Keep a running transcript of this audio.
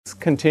let's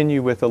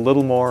continue with a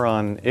little more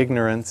on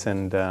ignorance,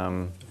 and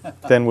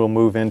then we'll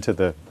move into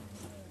the...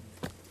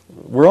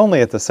 We're only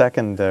at the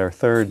second or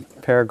third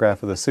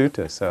paragraph of the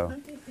sutta, so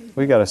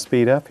we got to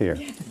speed up here.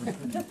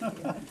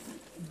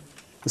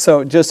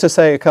 So just to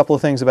say a couple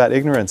of things about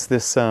ignorance,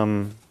 this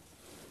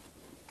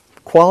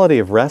quality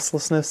of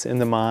restlessness in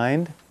the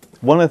mind,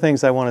 one of the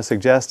things I want to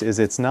suggest is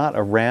it's not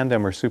a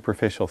random or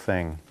superficial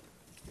thing.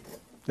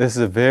 This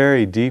is a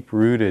very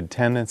deep-rooted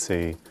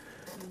tendency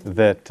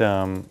that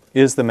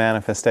is the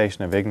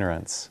manifestation of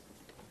ignorance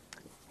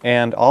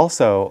and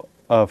also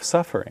of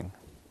suffering.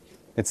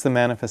 It's the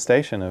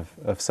manifestation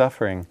of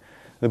suffering.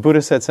 The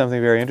Buddha said something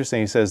very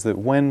interesting. He says that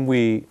when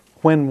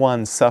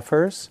one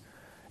suffers,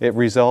 it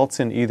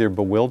results in either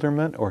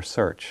bewilderment or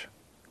search.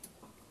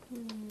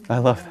 I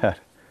love that.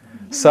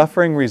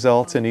 Suffering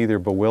results in either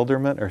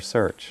bewilderment or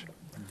search.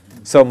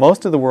 So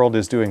most of the world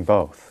is doing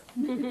both.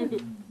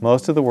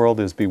 Most of the world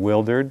is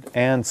bewildered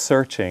and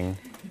searching,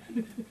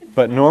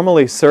 but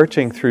normally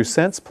searching through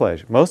sense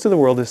pleasure. Most of the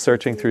world is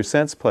searching through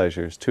sense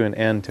pleasures to an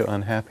end to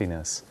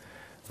unhappiness.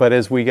 But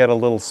as we get a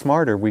little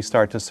smarter, we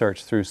start to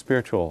search through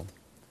spiritual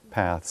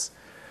paths.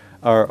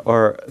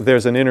 Or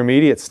there's an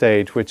intermediate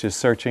stage which is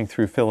searching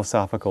through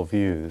philosophical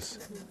views,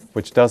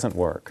 which doesn't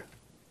work.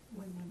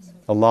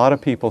 A lot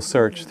of people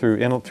search through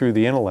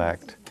the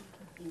intellect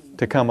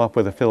to come up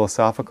with a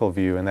philosophical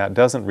view, and that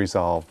doesn't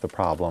resolve the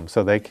problem,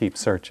 so they keep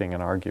searching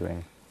and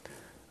arguing.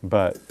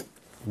 But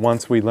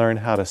once we learn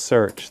how to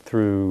search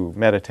through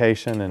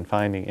meditation and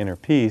finding inner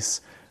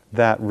peace,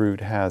 that route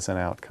has an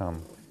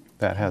outcome,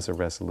 that has a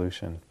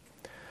resolution.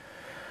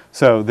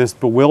 So this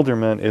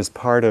bewilderment is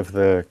part of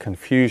the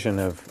confusion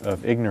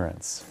of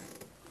ignorance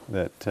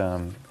that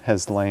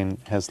has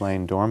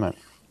lain dormant.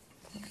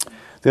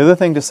 The other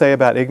thing to say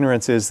about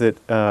ignorance is that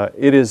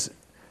it is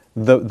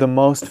the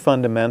most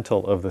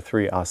fundamental of the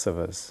three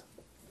asavas.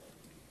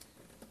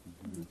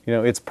 You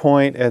know, its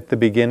point at the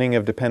beginning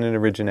of dependent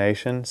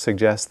origination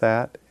suggests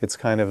that. It's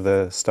kind of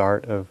the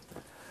start of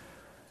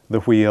the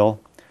wheel.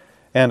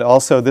 And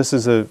also, this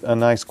is a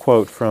nice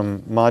quote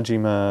from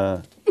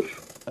Majjhima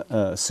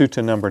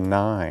Sutta number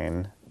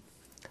 9.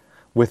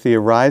 With the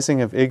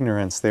arising of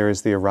ignorance, there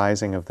is the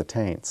arising of the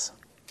taints.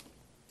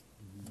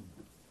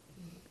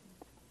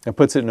 It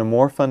puts it in a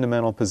more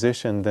fundamental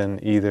position than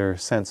either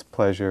sense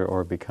pleasure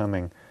or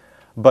becoming.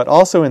 But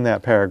also in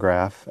that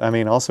paragraph,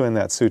 also in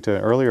that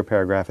sutta, earlier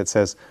paragraph, it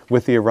says,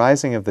 with the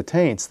arising of the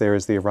taints, there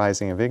is the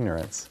arising of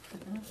ignorance.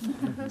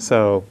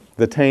 So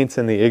the taints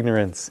and the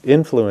ignorance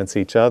influence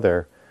each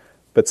other,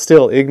 but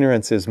still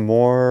ignorance is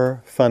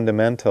more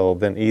fundamental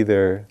than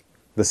either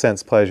the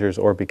sense pleasures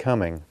or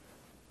becoming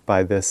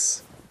by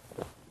this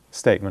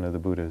statement of the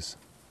Buddha's.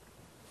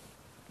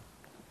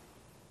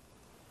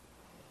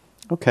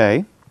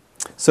 Okay.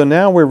 So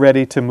now we're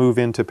ready to move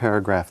into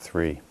paragraph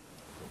 3.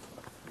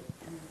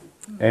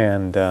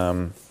 And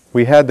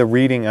we had the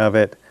reading of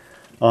it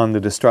on the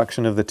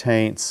destruction of the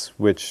taints,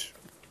 which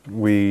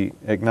we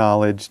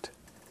acknowledged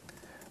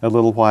a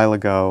little while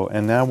ago.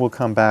 And now we'll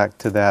come back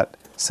to that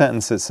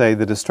sentence that say,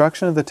 the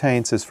destruction of the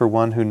taints is for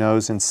one who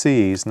knows and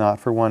sees, not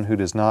for one who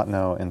does not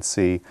know and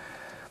see.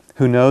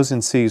 Who knows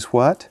and sees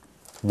what?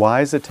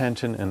 Wise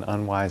attention and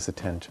unwise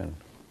attention.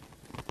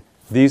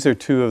 These are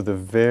two of the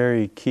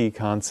very key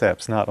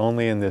concepts, not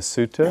only in this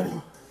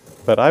sutta,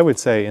 but I would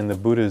say in the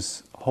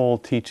Buddha's whole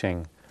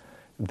teaching,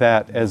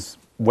 that as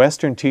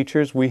Western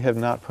teachers we have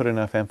not put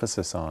enough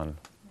emphasis on.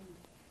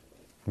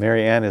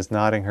 Mary Ann is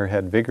nodding her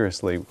head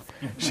vigorously.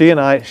 She and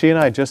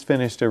I just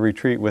finished a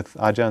retreat with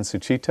Ajahn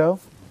Suchito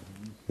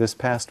this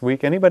past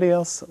week. Anybody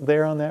else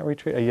there on that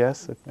retreat?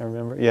 Yes, I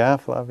remember. Yeah,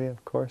 Flavia,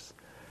 of course.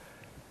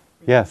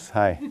 Yes,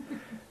 hi.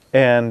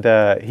 And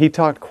he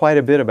talked quite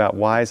a bit about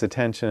wise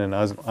attention and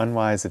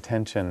unwise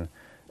attention,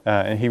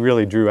 and he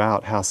really drew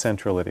out how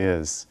central it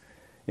is.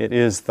 It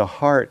is the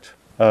heart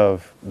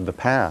of the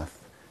path,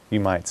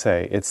 you might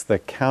say. It's the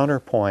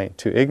counterpoint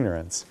to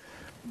ignorance.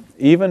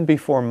 Even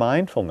before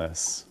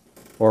mindfulness,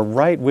 or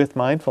right with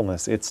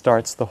mindfulness, it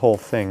starts the whole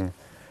thing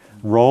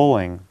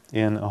rolling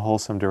in a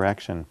wholesome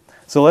direction.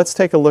 So let's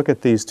take a look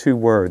at these two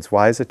words,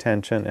 wise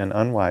attention and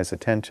unwise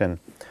attention.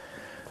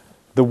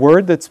 The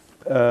word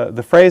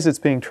the phrase that's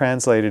being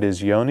translated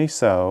is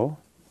yoniso.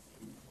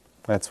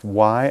 That's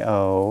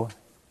Y-O-N-I-S-O.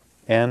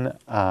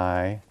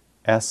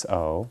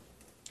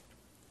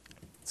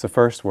 It's the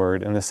first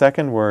word. And the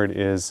second word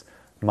is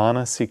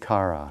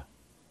manasikara,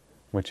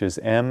 which is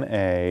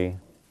M-A-N-A-S-I-K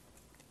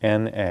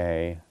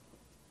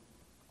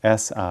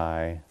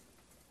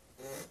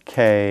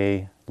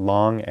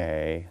long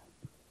A-R-A.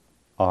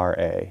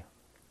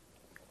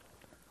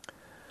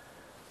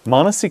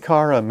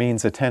 Manasikara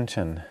means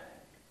attention.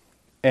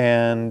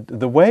 And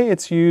the way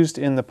it's used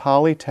in the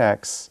Pali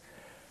texts,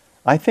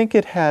 I think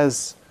it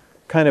has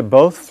kind of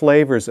both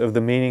flavors of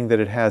the meaning that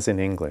it has in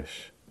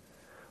English,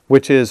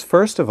 which is,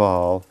 first of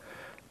all,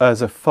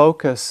 as a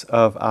focus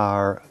of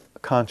our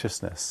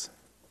consciousness.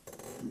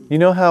 You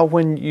know how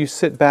when you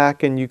sit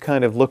back and you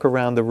kind of look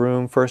around the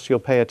room, first you'll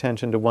pay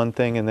attention to one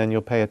thing and then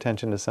you'll pay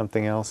attention to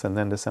something else and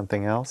then to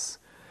something else?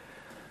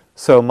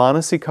 So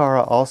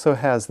manasikara also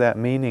has that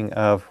meaning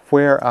of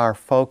where our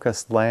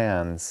focus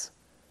lands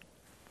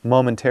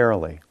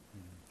momentarily.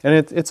 And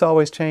it's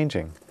always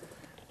changing.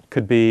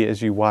 Could be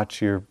as you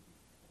watch your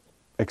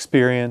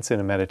experience in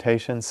a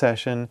meditation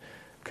session,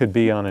 could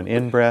be on an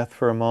in-breath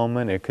for a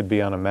moment, it could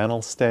be on a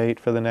mental state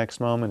for the next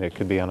moment, it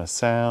could be on a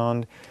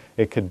sound,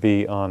 it could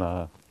be on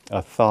a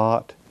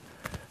thought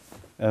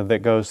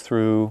that goes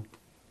through,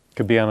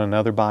 could be on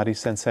another body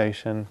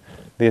sensation.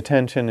 The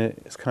attention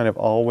is kind of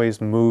always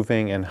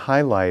moving and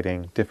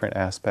highlighting different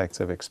aspects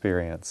of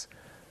experience.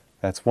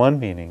 That's one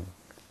meaning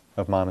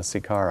of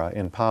manasikara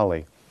in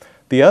Pali.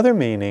 The other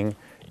meaning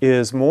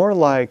is more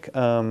like,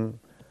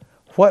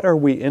 what are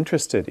we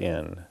interested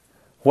in?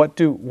 What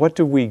do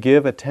we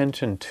give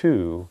attention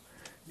to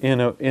in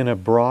a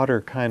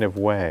broader kind of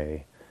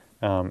way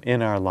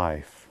in our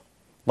life?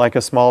 Like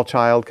a small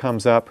child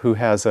comes up who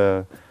has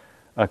a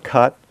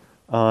cut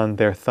on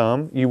their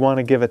thumb, you want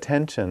to give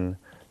attention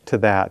to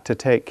that to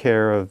take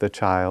care of the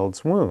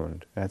child's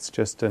wound. That's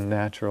just a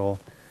natural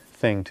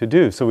thing to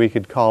do. So we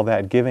could call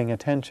that giving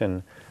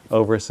attention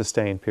over a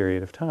sustained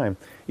period of time.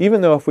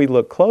 Even though if we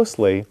look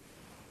closely,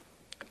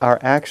 our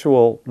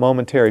actual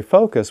momentary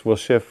focus will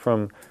shift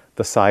from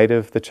the sight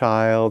of the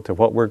child to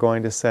what we're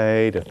going to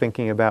say, to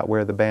thinking about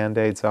where the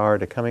Band-Aids are,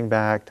 to coming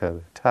back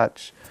to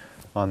touch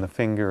on the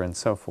finger and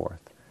so forth.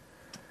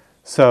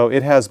 So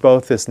it has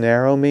both this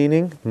narrow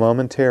meaning,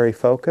 momentary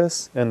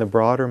focus, and the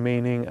broader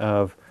meaning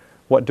of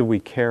what do we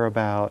care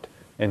about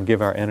and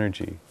give our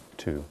energy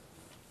to.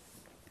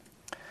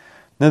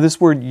 Now this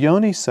word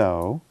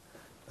yoniso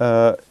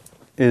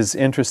is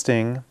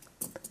interesting.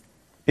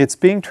 It's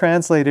being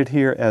translated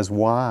here as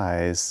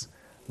wise,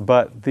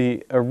 but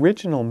the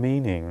original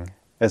meaning,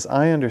 as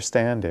I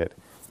understand it,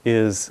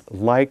 is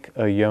like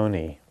a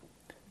yoni.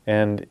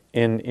 And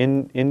in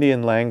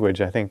Indian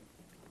language, I think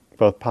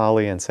both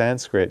Pali and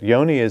Sanskrit,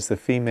 yoni is the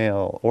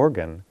female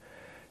organ,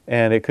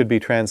 and it could be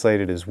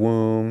translated as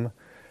womb.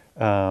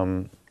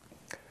 And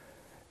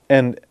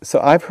so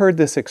I've heard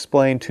this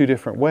explained two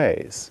different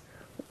ways.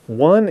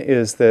 One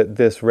is that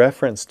this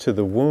reference to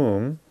the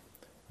womb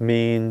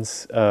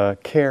means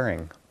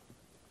caring,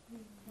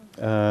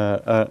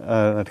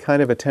 a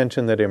kind of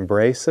attention that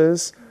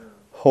embraces,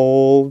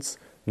 holds,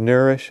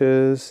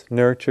 nourishes,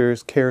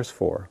 nurtures, cares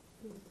for.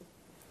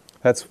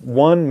 That's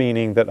one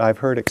meaning that I've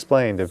heard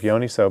explained of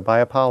yoniso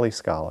by a Pali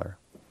scholar.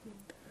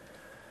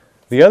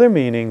 The other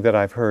meaning that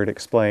I've heard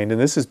explained,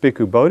 and this is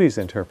Bhikkhu Bodhi's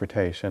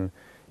interpretation,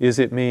 is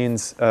it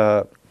means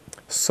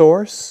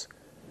source,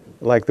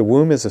 like the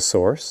womb is a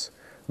source,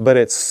 but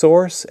it's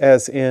source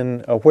as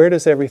in where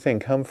does everything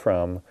come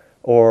from,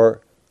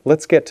 or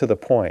let's get to the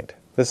point.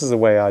 This is the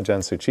way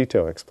Ajahn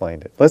Sucitto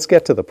explained it. Let's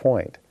get to the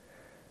point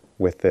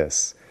with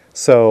this.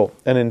 So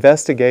an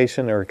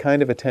investigation or a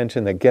kind of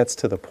attention that gets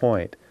to the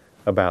point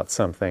about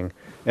something.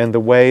 And the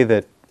way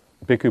that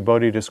Bhikkhu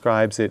Bodhi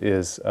describes it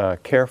is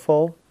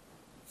careful,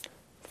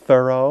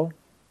 thorough.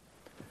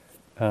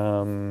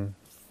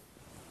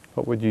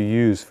 What would you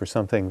use for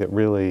something that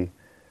really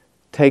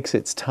takes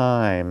its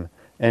time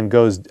and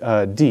goes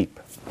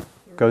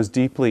goes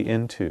deeply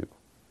into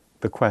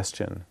the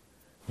question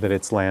that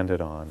it's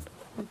landed on?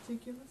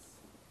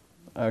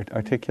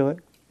 Articulate?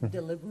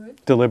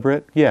 Deliberate?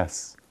 Deliberate,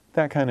 yes.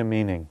 That kind of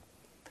meaning.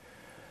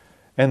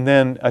 And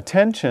then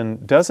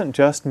attention doesn't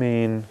just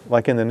mean,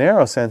 like in the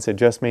narrow sense, it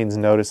just means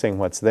noticing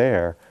what's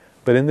there.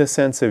 But in the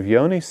sense of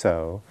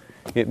yoniso,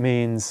 it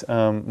means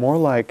more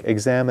like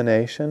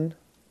examination,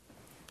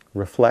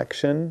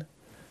 reflection,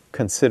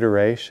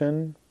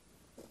 consideration,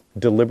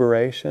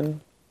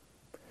 deliberation.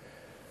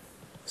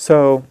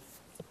 So,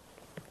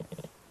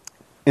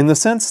 in the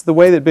sense, the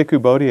way that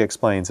Bhikkhu Bodhi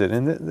explains it,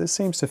 and this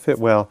seems to fit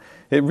well,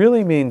 it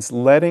really means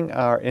letting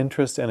our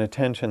interest and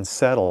attention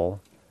settle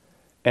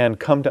and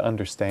come to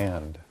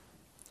understand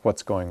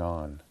what's going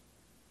on.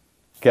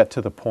 Get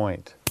to the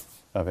point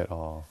of it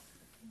all.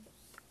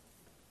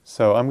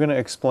 So I'm going to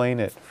explain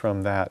it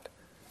from that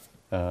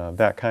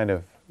kind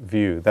of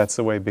view. That's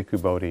the way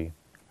Bhikkhu Bodhi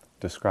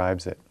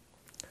describes it.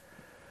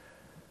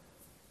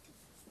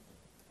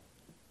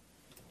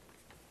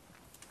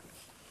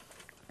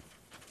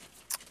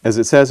 As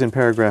it says in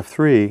paragraph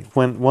 3,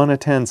 when one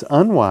attends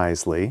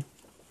unwisely,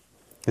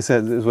 it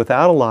says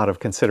without a lot of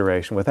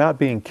consideration, without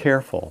being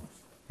careful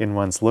in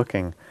one's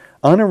looking,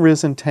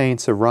 unarisen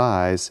taints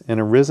arise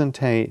and arisen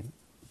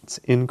taints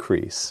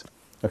increase.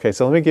 Okay,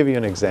 so let me give you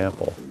an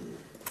example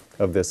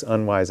of this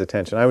unwise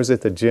attention. I was at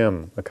the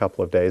gym a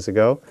couple of days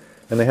ago,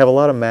 and they have a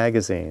lot of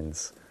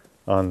magazines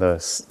on the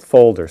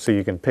folder, so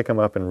you can pick them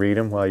up and read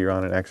them while you're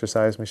on an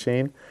exercise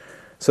machine.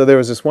 So there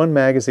was this one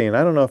magazine,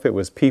 I don't know if it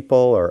was People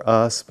or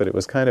Us, but it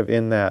was kind of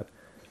in that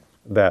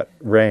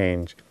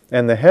range.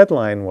 And the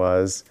headline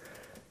was,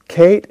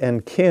 Kate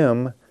and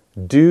Kim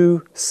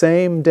do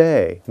same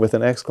day, with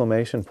an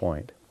exclamation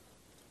point.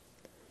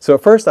 So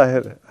at first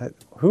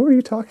who are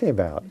you talking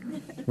about?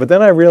 But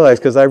then I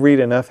realized, because I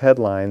read enough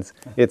headlines,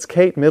 it's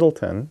Kate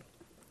Middleton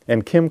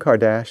and Kim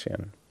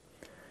Kardashian.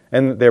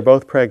 And they're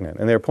both pregnant.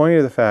 And they're pointing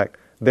to the fact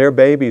their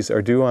babies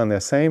are due on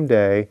the same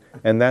day,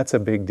 and that's a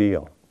big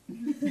deal.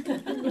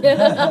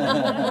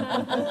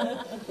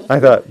 I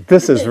thought,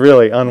 this is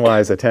really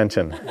unwise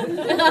attention.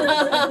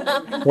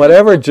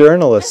 Whatever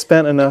journalist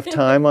spent enough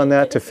time on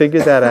that to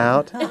figure that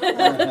out,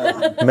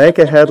 make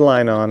a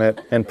headline on it,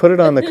 and put it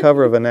on the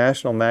cover of a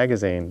national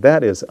magazine,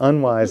 that is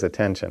unwise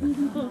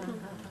attention.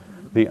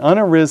 The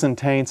unarisen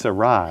taints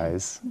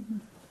arise,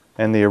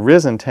 and the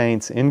arisen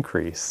taints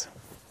increase.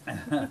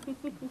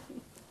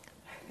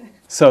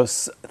 So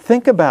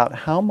think about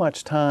how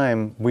much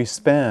time we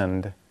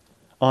spend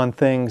on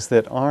things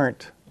that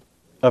aren't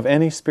of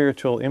any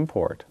spiritual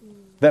import.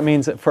 That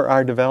means that for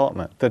our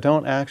development, that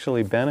don't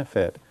actually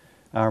benefit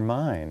our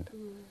mind.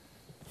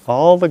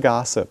 All the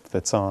gossip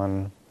that's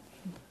on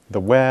the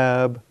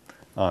web,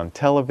 on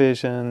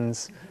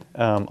televisions,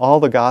 all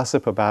the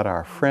gossip about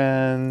our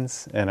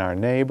friends and our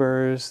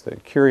neighbors, the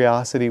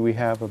curiosity we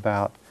have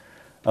about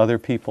other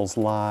people's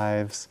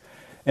lives.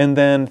 And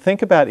then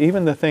think about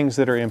even the things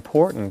that are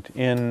important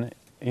in,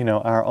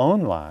 our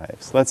own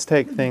lives. Let's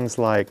take things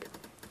like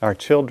our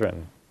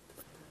children,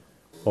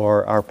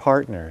 or our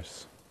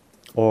partners,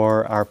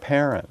 or our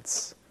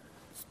parents,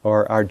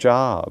 or our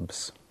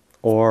jobs,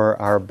 or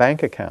our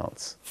bank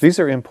accounts. These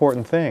are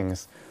important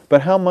things,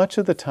 but how much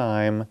of the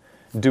time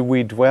do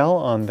we dwell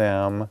on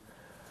them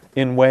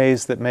in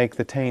ways that make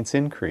the taints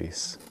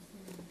increase?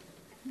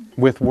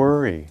 With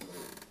worry,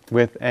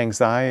 with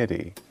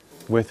anxiety,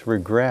 with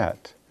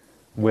regret,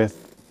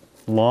 with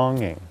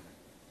longing,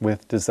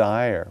 with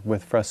desire,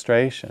 with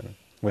frustration,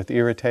 with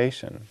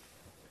irritation.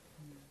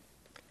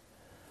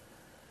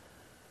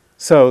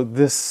 So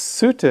this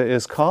sutta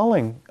is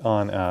calling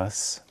on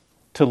us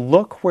to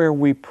look where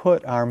we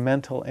put our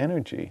mental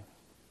energy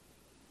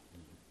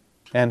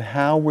and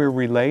how we're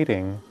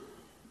relating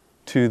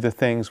to the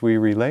things we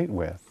relate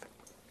with.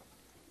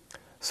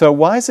 So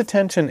wise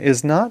attention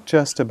is not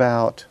just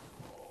about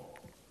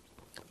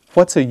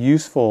what's a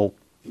useful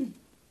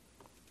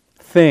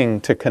thing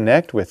to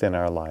connect with in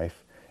our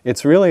life.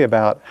 It's really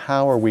about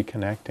how are we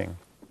connecting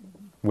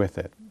with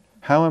it?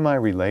 How am I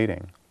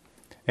relating?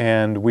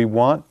 And we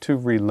want to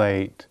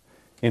relate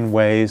in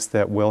ways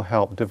that will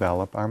help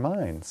develop our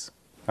minds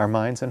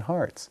and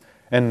hearts,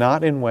 and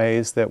not in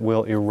ways that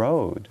will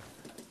erode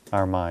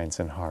our minds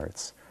and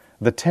hearts.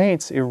 The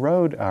taints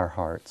erode our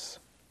hearts.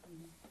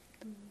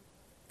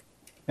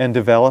 And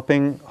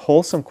developing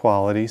wholesome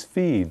qualities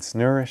feeds,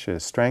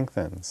 nourishes,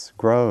 strengthens,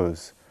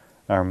 grows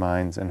our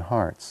minds and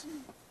hearts.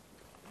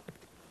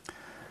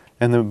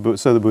 And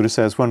so the Buddha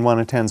says, when one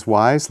attends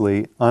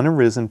wisely,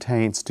 unarisen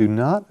taints do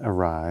not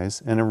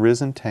arise, and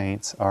arisen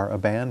taints are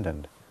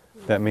abandoned.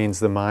 That means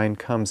the mind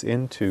comes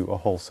into a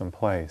wholesome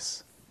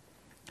place.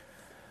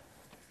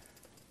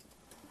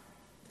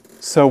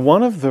 So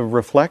one of the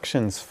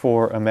reflections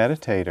for a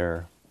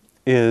meditator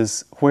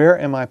is, where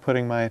am I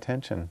putting my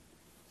attention?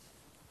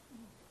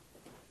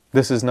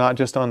 This is not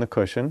just on the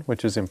cushion,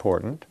 which is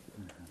important,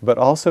 but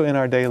also in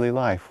our daily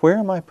life. Where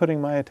am I putting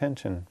my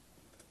attention?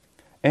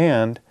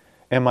 And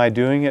am I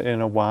doing it in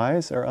a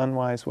wise or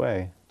unwise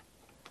way?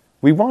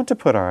 We want to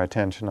put our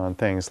attention on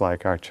things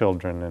like our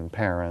children and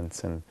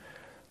parents and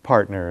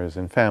partners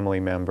and family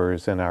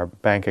members and our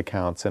bank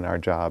accounts and our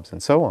jobs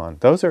and so on.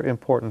 Those are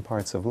important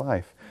parts of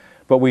life.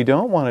 But we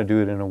don't want to do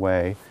it in a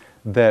way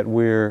that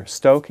we're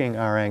stoking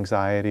our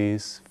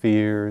anxieties,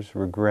 fears,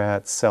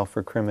 regrets,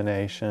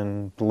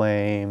 self-recrimination,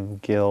 blame,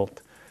 guilt,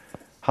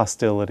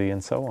 hostility,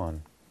 and so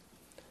on.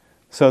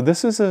 So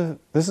this is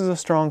a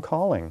strong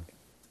calling.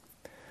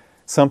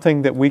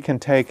 Something that we can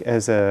take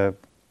as a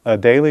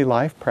daily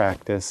life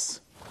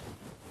practice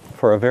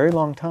for a very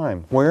long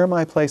time. Where am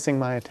I placing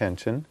my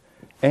attention?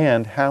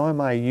 And how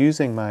am I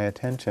using my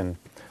attention?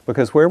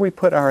 Because where we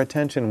put our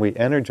attention, we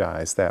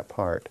energize that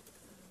part.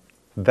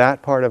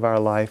 That part of our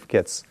life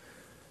gets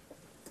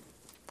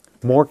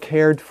more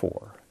cared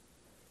for.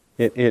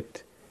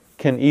 It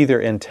can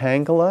either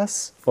entangle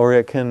us or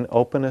it can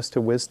open us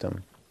to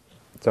wisdom.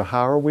 So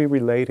how are we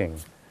relating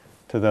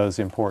to those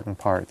important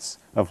parts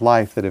of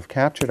life that have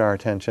captured our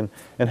attention,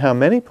 and how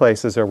many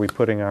places are we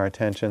putting our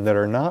attention that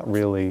are not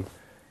really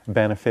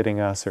benefiting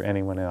us or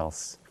anyone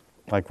else?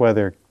 Like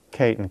whether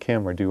Kate and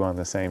Kim are due on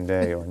the same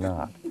day or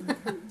not.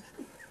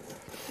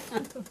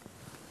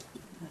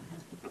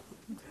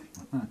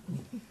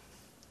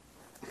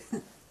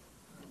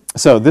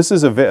 So this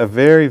is a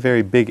very,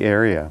 very big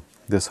area,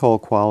 this whole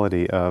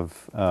quality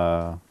of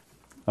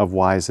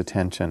wise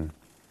attention.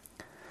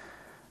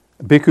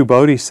 Bhikkhu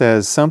Bodhi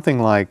says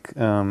something like,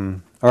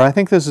 or I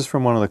think this is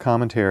from one of the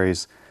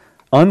commentaries,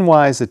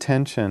 unwise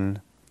attention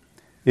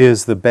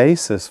is the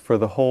basis for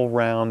the whole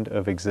round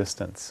of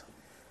existence.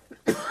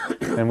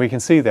 And we can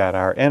see that.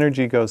 Our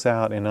energy goes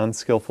out in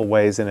unskillful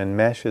ways and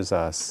enmeshes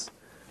us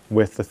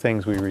with the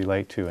things we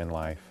relate to in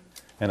life.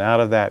 And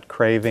out of that,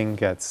 craving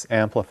gets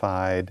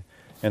amplified,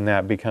 and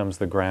that becomes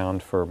the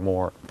ground for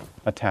more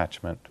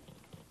attachment.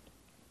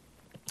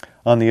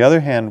 On the other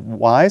hand,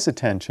 wise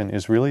attention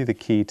is really the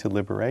key to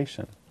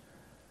liberation.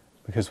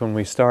 Because when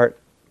we start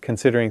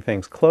considering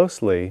things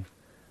closely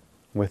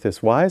with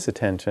this wise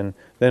attention,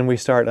 then we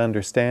start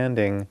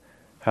understanding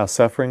how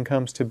suffering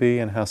comes to be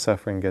and how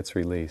suffering gets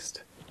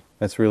released.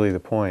 That's really the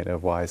point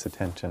of wise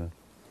attention.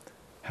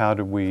 How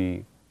do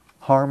we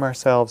harm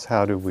ourselves?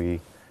 How do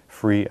we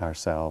free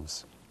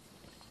ourselves?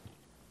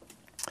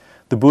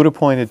 The Buddha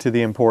pointed to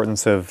the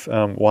importance of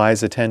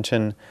wise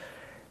attention.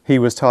 He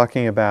was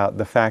talking about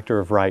the factor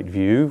of right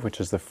view,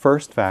 which is the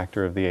first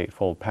factor of the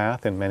Eightfold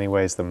Path, in many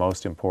ways the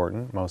most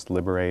important, most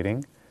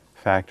liberating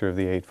factor of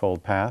the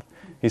Eightfold Path.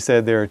 He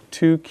said there are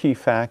two key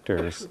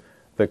factors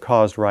that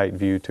cause right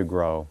view to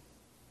grow.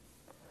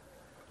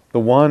 The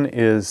one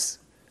is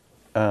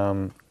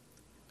a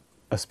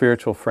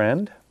spiritual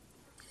friend,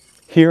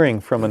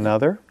 hearing from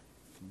another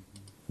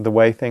the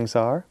way things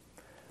are.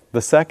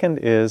 The second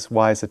is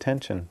wise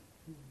attention.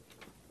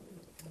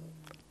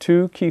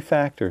 Two key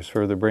factors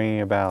for the bringing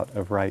about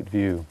of right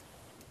view.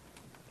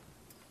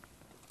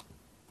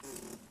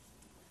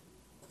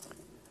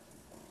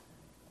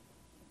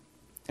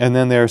 And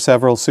then there are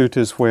several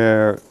suttas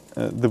where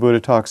the Buddha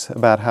talks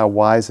about how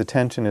wise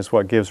attention is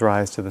what gives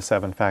rise to the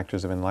 7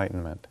 factors of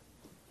enlightenment.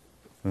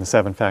 And the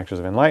 7 factors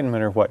of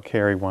enlightenment are what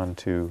carry one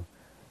to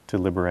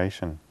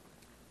liberation.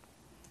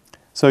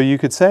 So you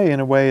could say,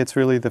 in a way, it's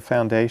really the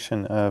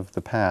foundation of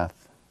the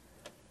path.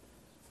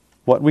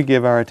 What we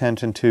give our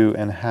attention to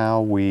and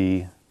how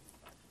we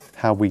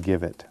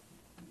give it.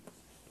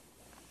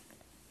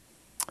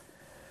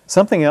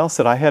 Something else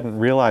that I hadn't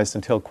realized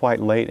until quite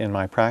late in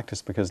my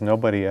practice, because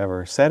nobody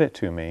ever said it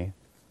to me,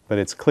 but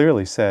it's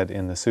clearly said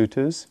in the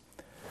suttas,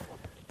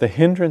 the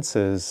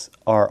hindrances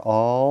are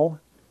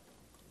all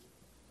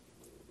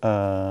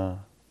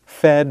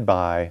fed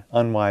by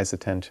unwise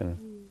attention.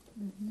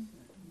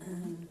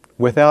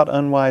 Without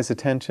unwise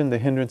attention, the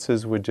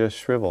hindrances would just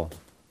shrivel.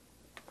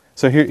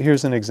 So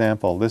here's an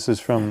example. This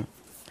is from,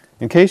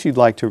 in case you'd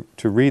like to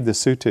read the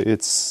sutta,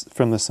 it's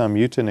from the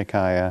Samyutta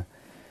Nikaya.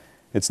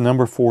 It's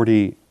number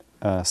 46,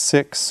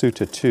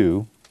 Sutta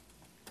 2.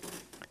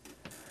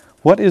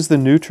 What is the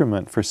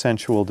nutriment for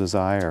sensual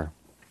desire?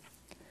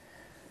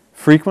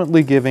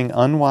 Frequently giving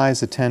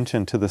unwise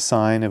attention to the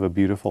sign of a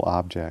beautiful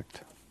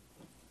object.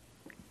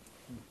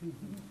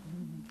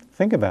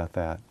 Think about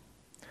that.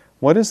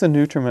 What is the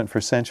nutriment for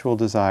sensual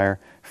desire?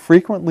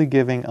 Frequently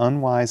giving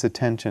unwise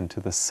attention to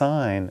the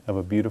sign of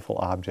a beautiful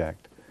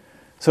object.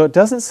 So it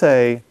doesn't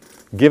say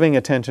giving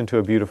attention to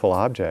a beautiful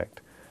object,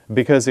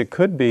 because it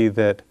could be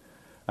that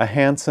a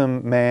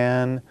handsome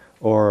man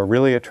or a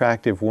really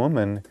attractive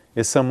woman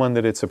is someone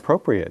that it's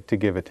appropriate to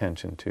give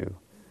attention to.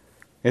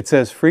 It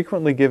says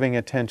frequently giving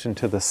attention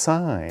to the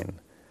sign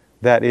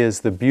that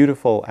is the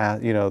beautiful,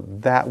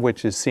 that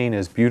which is seen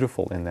as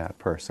beautiful in that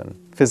person,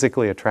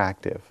 physically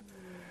attractive.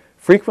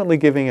 Frequently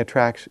giving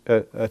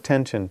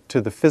attention to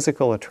the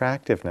physical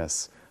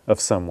attractiveness of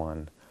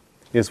someone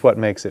is what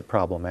makes it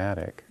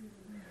problematic.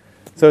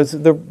 So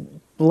the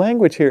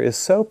language here is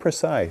so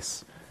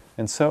precise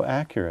and so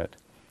accurate.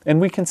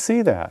 And we can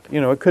see that.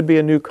 It could be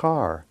a new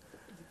car.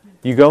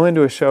 You go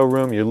into a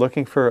showroom, you're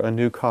looking for a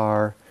new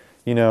car,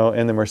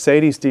 and the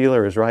Mercedes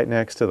dealer is right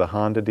next to the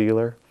Honda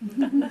dealer.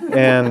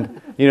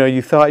 And,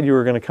 you thought you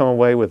were going to come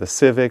away with a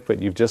Civic,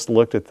 but you've just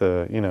looked at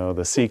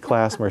the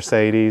C-Class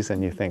Mercedes,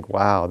 and you think,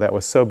 wow, that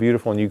was so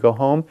beautiful. And you go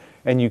home,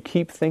 and you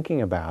keep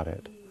thinking about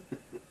it.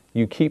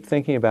 You keep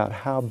thinking about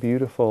how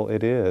beautiful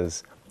it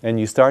is. And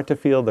you start to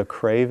feel the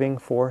craving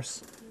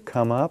force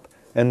come up,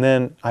 and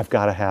then, I've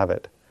got to have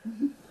it.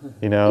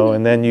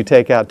 And then you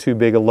take out too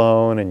big a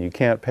loan, and you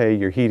can't pay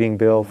your heating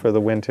bill for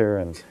the winter,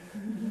 and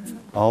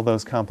all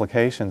those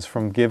complications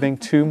from giving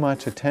too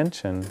much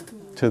attention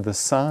to the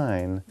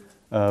sign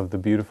of the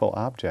beautiful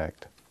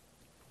object.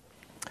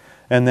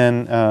 And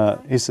then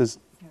he says...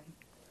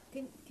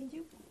 Can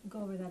you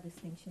go over that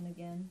distinction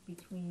again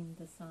between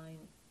the sign...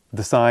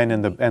 The sign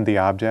and the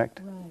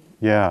object? Right.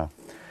 Yeah.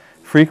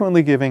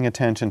 Frequently giving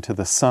attention to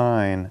the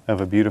sign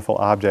of a beautiful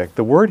object.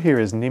 The word here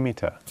is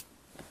nimitta,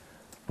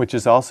 which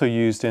is also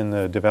used in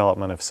the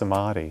development of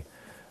samadhi.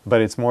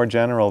 But it's more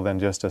general than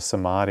just a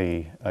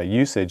samadhi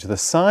usage. The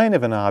sign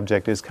of an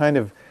object is kind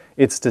of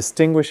its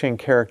distinguishing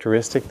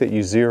characteristic that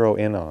you zero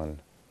in on.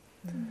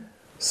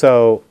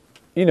 So,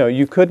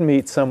 you could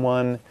meet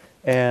someone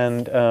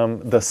and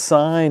the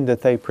sign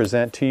that they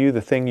present to you,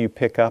 the thing you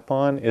pick up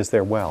on, is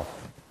their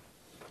wealth.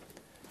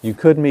 You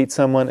could meet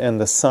someone and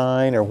the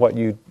sign or what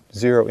you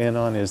zero in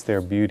on is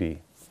their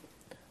beauty.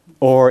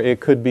 Or it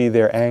could be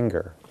their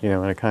anger, in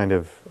a kind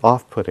of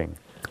off-putting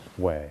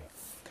way.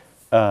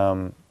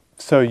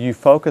 So you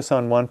focus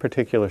on one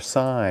particular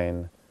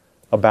sign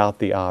about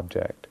the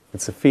object.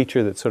 It's a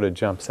feature that sort of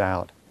jumps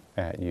out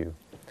at you.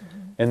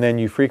 And then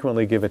you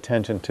frequently give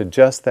attention to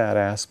just that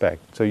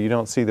aspect. So you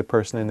don't see the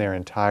person in their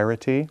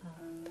entirety.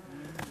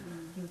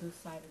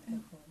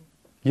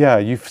 Yeah,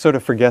 you sort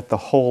of forget the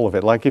whole of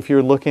it. Like if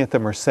you're looking at the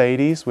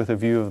Mercedes with a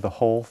view of the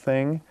whole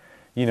thing,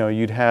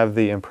 you'd have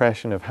the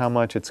impression of how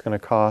much it's going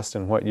to cost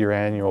and what your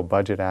annual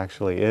budget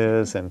actually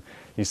is. And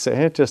you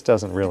say, it just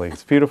doesn't really,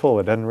 it's beautiful,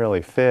 it doesn't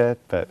really fit,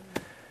 but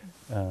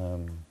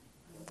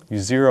you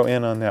zero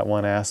in on that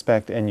one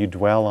aspect and you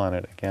dwell on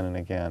it again and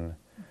again.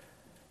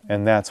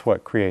 And that's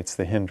what creates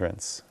the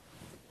hindrance.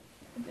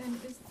 And then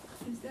is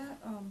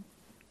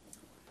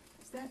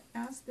that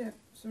aspect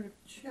sort of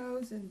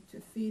chosen to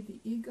feed the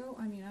ego.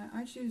 I mean,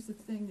 I choose the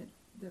thing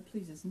that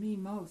pleases me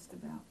most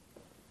about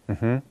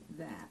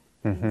that,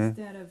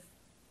 instead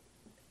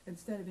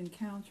of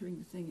encountering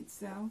the thing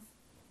itself.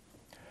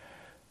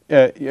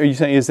 Are you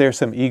saying, is there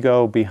some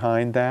ego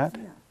behind that?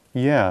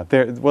 Yeah.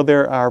 Yeah.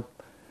 There are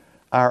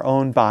our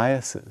own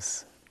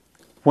biases.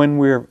 When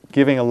we're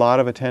giving a lot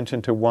of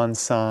attention to one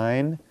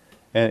sign,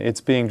 and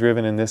it's being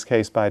driven in this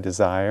case by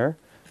desire,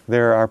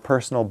 there are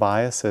personal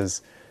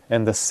biases,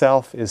 and the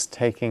self is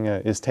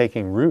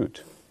taking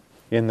root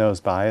in those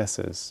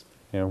biases.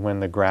 You know, when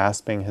the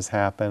grasping has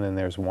happened and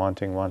there's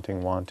wanting,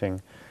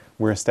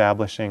 we're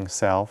establishing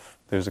self.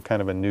 There's a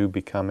kind of a new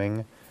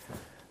becoming.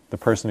 The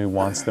person who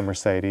wants the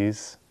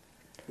Mercedes,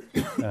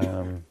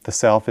 the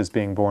self is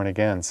being born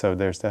again. So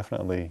there's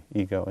definitely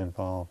ego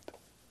involved.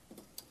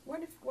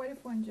 What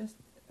if one just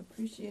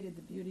appreciated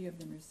the beauty of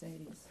the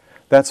Mercedes?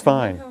 That's And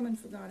fine. went home and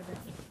forgot about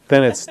it.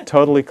 Then it's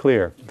totally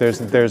clear.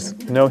 There's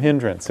no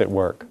hindrance at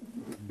work.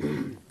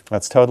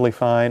 That's totally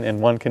fine, and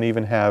one can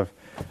even have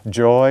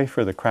joy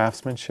for the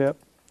craftsmanship.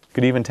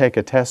 Could even take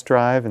a test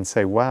drive and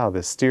say, wow,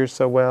 this steers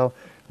so well,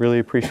 really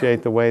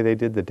appreciate the way they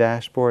did the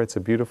dashboard, it's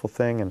a beautiful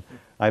thing, and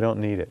I don't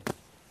need it.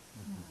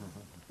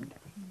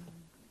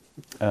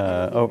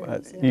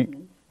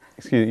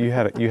 Excuse me, you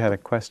had a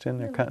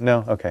question?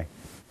 No? Okay.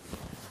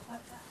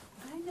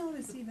 I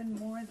notice even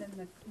more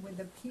than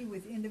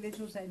with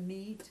individuals I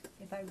meet,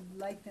 if I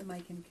like them, I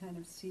can kind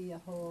of see a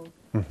whole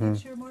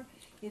picture more.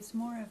 It's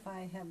more if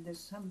I have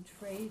some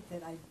trait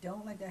that I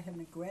don't like, that I have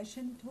an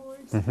aggression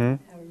towards, or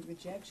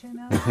rejection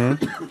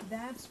of,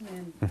 that's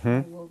when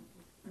I will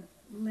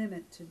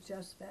limit to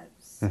just that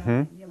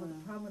sign, what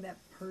the problem with that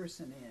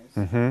person is.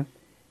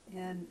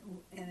 And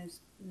it's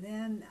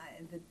then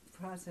the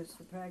practice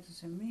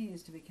for me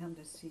is to become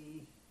to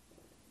see,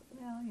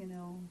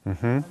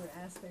 other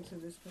aspects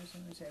of this person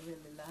which I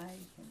really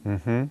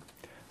like.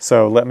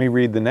 So let me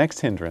read the next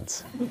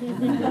hindrance.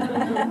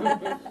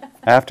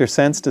 After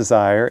sense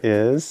desire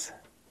is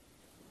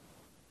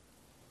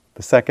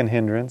the second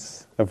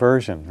hindrance,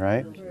 aversion,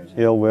 right?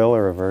 Ill will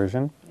or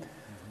aversion.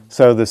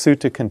 So the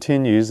sutta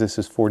continues, this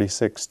is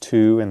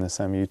 46.2 in the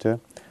Samyutta.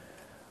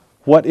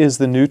 What is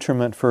the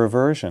nutriment for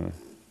aversion?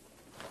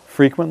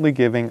 Frequently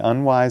giving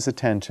unwise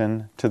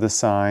attention to the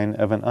sign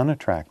of an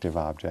unattractive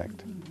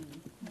object.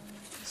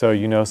 So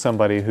you know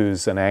somebody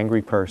who's an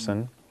angry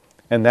person,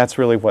 and that's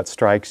really what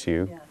strikes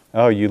you. Yeah.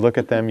 Oh, you look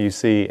at them, you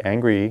see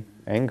angry,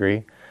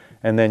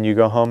 and then you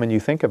go home and you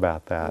think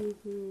about that.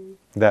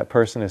 That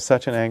person is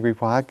such an angry,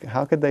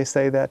 how could they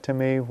say that to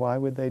me? Why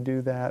would they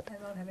do that?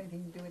 I don't have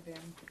anything to do with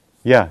them.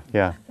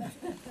 Yeah.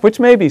 Which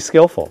may be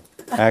skillful,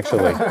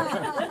 actually.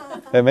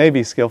 It may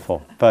be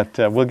skillful, but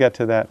we'll get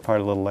to that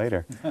part a little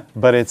later.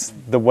 But it's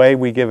the way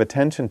we give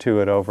attention to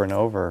it over and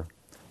over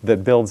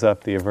that builds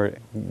up the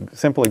aversion.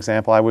 Simple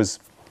example, I was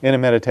in a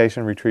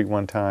meditation retreat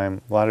one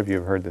time. A lot of you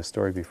have heard this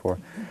story before.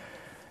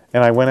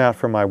 And I went out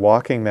for my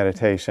walking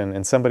meditation,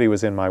 and somebody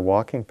was in my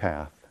walking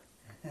path.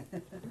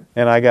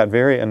 And I got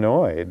very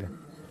annoyed.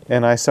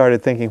 And I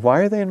started thinking, why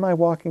are they in my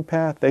walking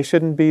path? They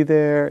shouldn't be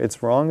there.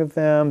 It's wrong of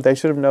them. They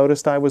should have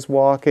noticed I was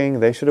walking.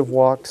 They should have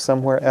walked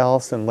somewhere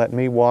else and let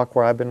me walk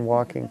where I've been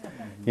walking,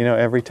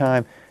 every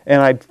time.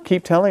 And I'd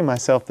keep telling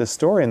myself this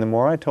story, and the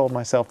more I told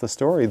myself the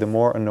story, the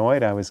more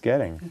annoyed I was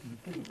getting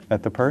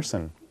at the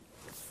person.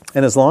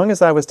 And as long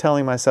as I was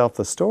telling myself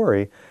the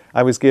story,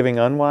 I was giving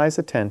unwise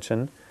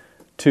attention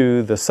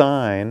to the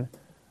sign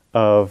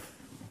of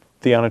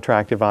the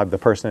unattractive the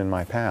person in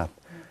my path.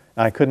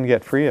 I couldn't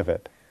get free of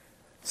it.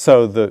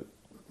 So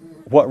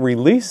what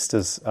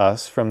releases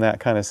us from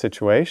that kind of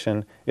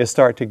situation is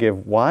start to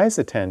give wise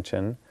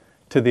attention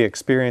to the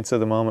experience of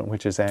the moment,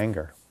 which is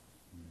anger.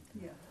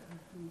 Yeah.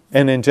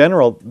 And in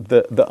general,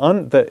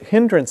 the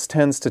hindrance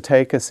tends to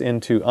take us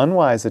into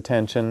unwise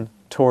attention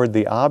toward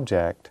the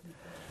object.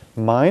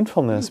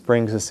 Mindfulness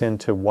brings us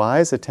into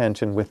wise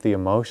attention with the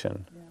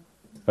emotion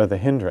or the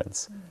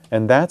hindrance.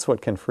 And that's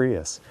what can free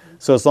us.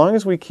 So as long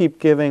as we keep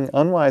giving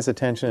unwise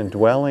attention and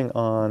dwelling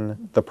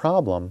on the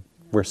problem,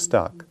 we're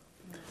stuck.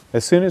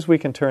 As soon as we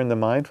can turn the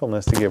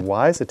mindfulness to give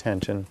wise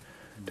attention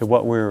to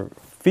what we're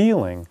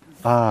feeling,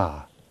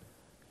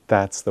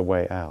 that's the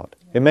way out.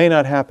 It may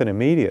not happen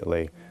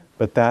immediately,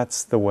 but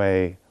that's the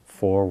way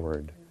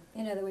forward.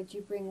 In other words,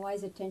 you bring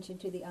wise attention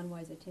to the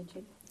unwise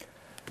attention.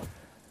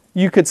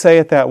 You could say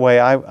it that way.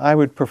 I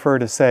would prefer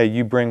to say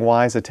you bring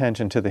wise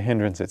attention to the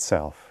hindrance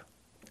itself.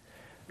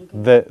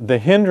 The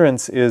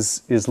hindrance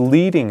is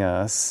leading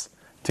us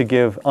to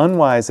give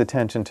unwise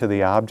attention to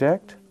the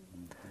object.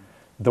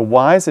 The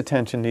wise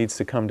attention needs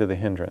to come to the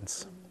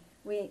hindrance.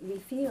 We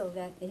feel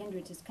that the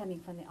hindrance is coming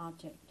from the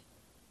object.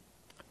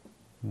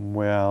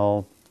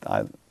 Well,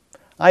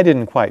 I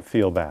didn't quite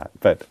feel that,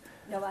 but...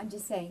 No, I'm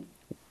just saying,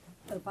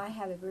 if I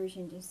have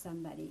aversion to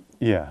somebody,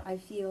 yeah. I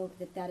feel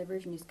that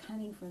aversion is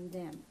coming from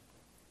them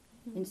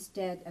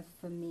instead of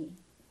from me.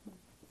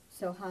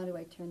 So how do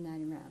I turn that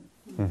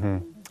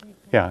around?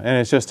 Yeah, and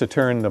it's just to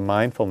turn the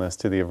mindfulness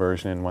to the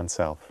aversion in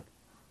oneself.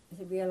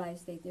 To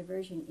realize that the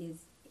aversion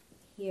is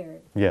here.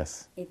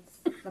 Yes. It's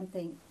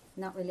something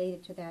not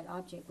related to that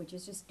object, which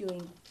is just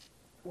doing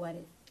what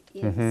it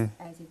is Mhm.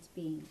 as it's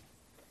being,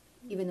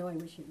 even though I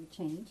wish it would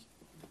change.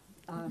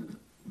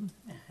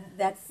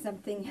 That's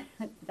something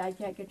that I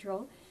can't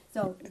control.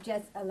 So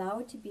just allow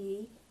it to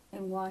be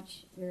and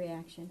watch the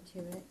reaction to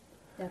it.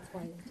 That's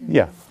why.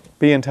 Yeah,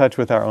 be in touch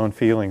with our own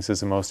feelings is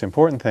the most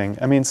important thing.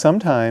 I mean,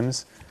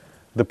 sometimes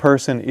the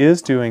person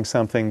is doing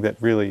something that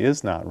really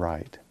is not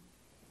right.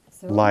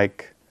 So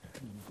Like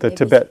the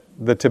Maybe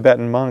the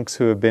Tibetan monks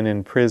who have been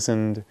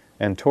imprisoned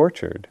and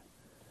tortured.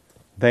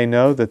 They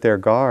know that their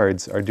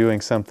guards are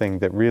doing something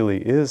that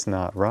really is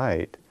not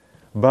right.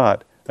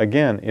 But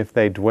again, if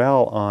they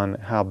dwell on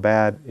how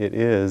bad it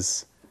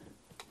is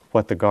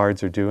what the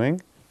guards are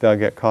doing, they'll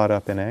get caught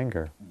up in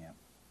anger. Yeah.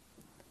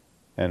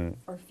 And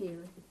or fear.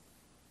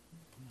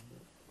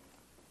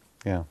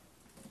 yeah,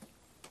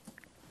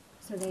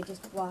 So they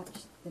just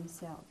watch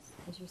themselves,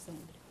 as you're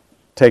saying.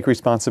 take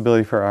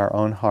responsibility for our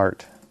own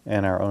heart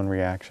and our own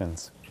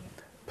reactions.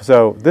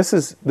 So this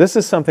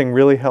is something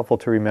really helpful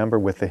to remember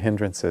with the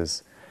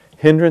hindrances.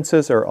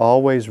 Hindrances are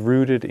always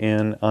rooted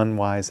in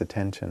unwise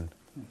attention.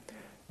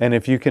 And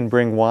if you can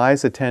bring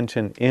wise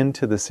attention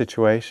into the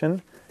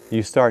situation,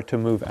 you start to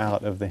move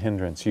out of the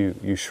hindrance.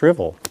 You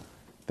shrivel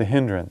the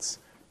hindrance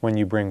when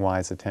you bring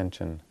wise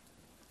attention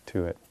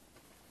to it.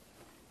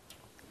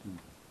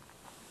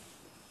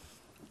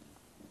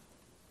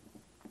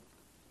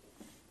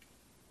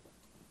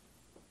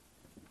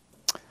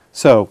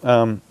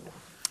 So,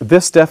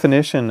 this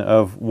definition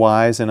of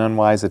wise and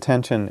unwise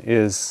attention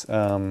is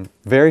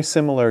very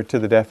similar to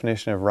the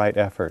definition of right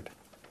effort.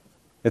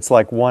 It's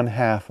like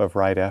 1/2 of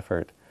right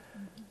effort.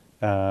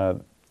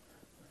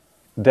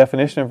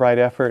 Definition of right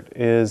effort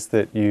is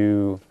that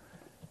you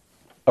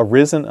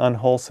arisen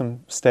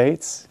unwholesome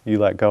states you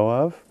let go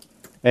of,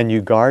 and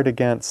you guard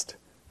against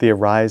the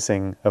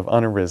arising of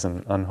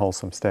unarisen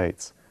unwholesome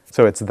states.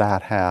 So it's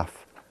that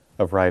half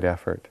of right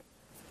effort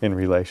in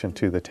relation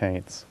to the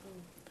taints.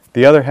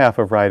 The other half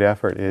of right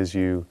effort is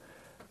you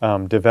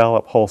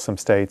develop wholesome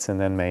states and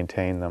then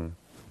maintain them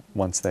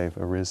once they've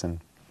arisen.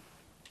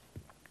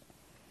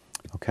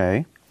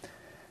 Okay.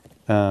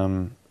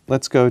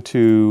 Let's go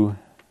to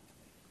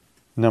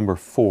number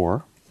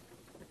 4.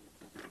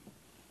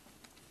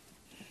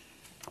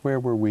 Where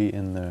were we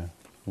in the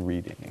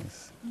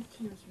readings?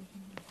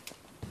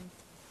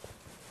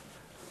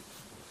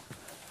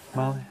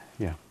 Molly?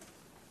 Yeah.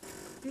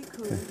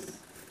 Because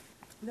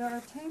there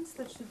are taints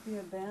that should be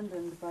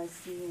abandoned by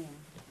seeing.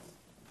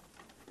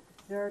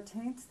 There are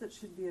taints that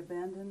should be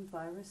abandoned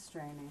by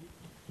restraining.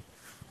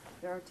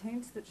 There are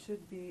taints that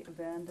should be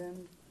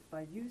abandoned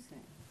by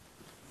using.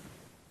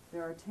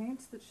 There are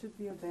taints that should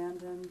be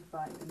abandoned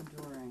by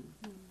enduring.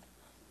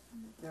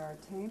 There are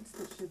taints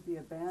that should be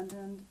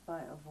abandoned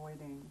by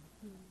avoiding.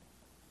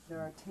 There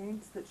are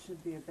taints that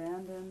should be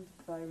abandoned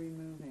by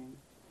removing.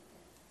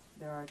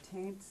 There are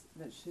taints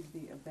that should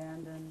be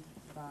abandoned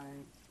by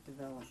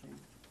developing.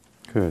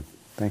 Good.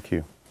 Thank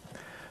you.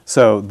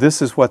 So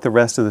this is what the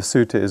rest of the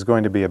sutta is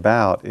going to be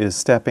about, is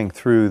stepping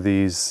through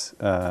these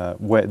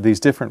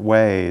different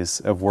ways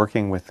of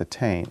working with the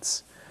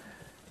taints.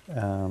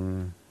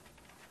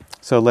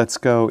 So let's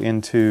go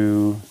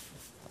into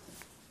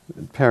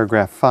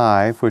paragraph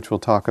 5, which will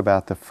talk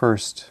about the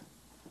first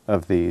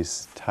of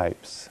these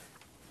types.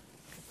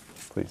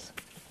 Please.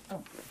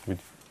 Oh.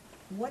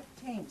 What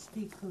taints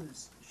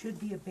bhikkhus should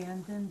be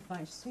abandoned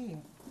by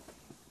seeing?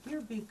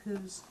 Here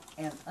bhikkhus,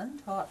 an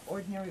untaught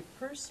ordinary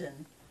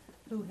person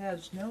who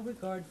has no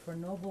regard for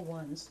noble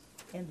ones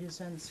and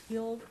is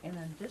unskilled and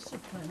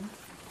undisciplined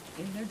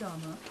in their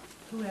Dhamma,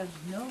 who has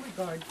no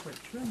regard for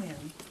true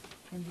men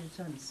and is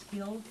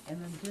unskilled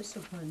and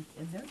undisciplined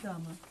in their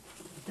Dhamma,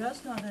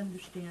 does not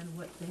understand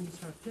what things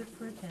are fit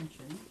for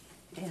attention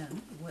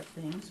and what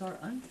things are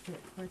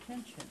unfit for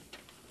attention.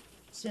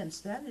 Since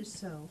that is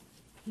so,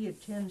 he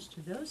attends to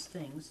those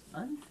things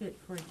unfit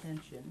for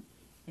attention,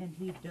 and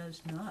he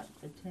does not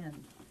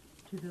attend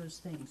to those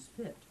things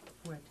fit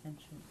for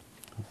attention.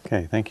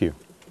 Okay, thank you.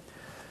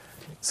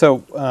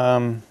 So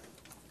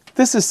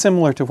this is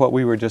similar to what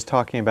we were just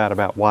talking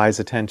about wise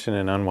attention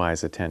and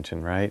unwise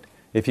attention, right?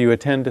 If you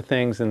attend to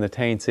things and the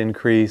taints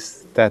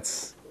increase,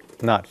 that's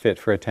not fit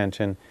for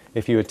attention.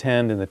 If you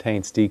attend and the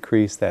taints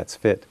decrease, that's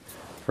fit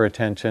for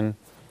attention.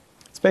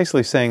 It's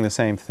basically saying the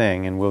same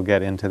thing, and we'll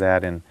get into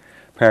that in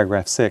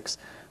paragraph 6.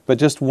 But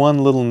just one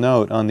little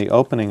note on the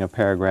opening of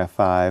paragraph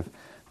 5.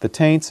 The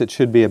taints that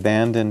should be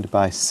abandoned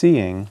by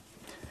seeing.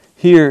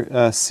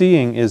 Here,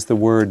 seeing is the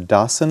word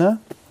dasana.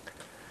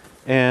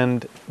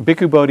 And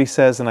Bhikkhu Bodhi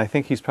says, and I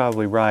think he's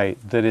probably right,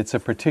 that it's a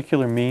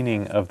particular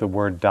meaning of the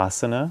word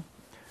dasana.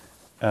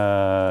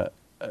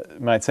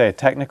 Might say a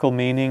technical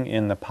meaning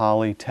in the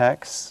Pali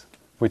texts,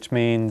 which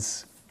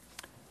means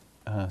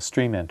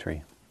stream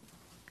entry.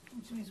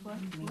 Which means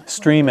what?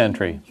 Stream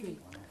entry.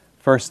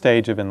 First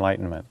stage of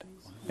enlightenment.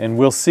 And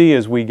we'll see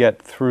as we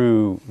get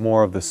through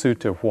more of the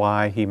sutta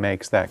why he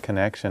makes that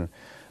connection.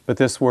 But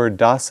this word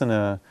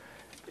dasana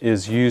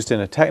is used in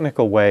a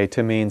technical way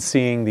to mean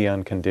seeing the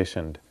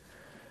unconditioned.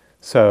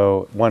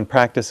 So one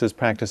practices,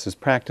 practices,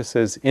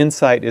 practices.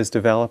 Insight is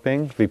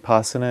developing.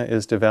 Vipassana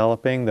is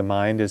developing. The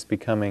mind is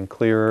becoming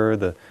clearer.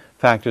 The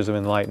factors of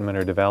enlightenment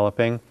are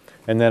developing.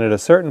 And then at a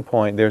certain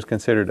point, there's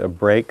considered a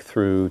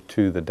breakthrough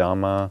to the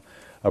Dhamma,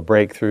 a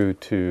breakthrough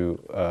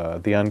to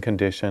the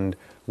unconditioned.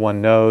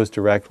 One knows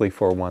directly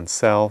for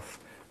oneself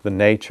the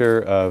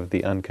nature of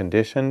the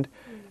unconditioned,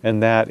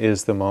 and that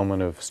is the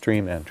moment of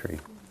stream entry.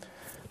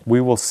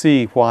 We will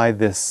see why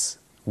this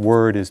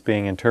word is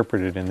being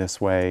interpreted in this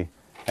way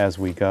as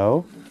we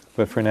go,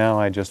 but for now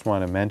I just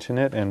want to mention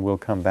it and we'll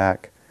come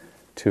back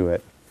to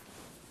it.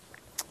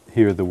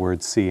 Here the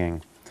word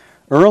seeing.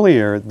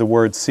 Earlier the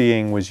word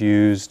seeing was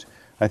used,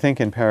 I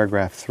think in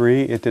paragraph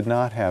 3, it did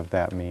not have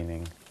that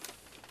meaning.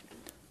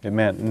 It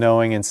meant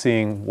knowing and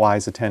seeing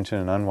wise attention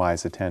and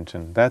unwise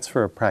attention. That's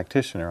for a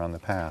practitioner on the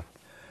path.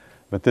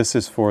 But this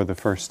is for the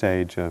first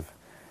stage of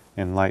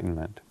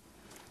enlightenment.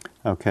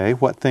 Okay,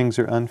 what things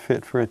are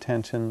unfit for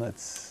attention?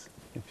 Let's,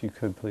 if you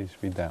could please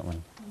read that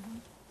one.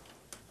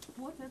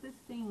 What are the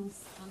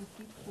things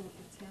unfit for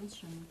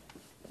attention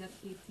that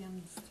he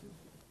attends to?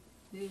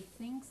 They are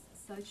things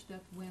such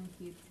that when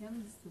he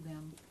attends to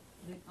them,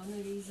 the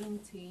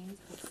unreasoned taint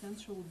of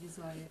sensual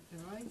desire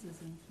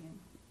arises in him,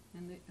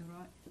 and the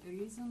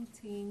unreasoned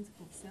taint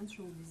of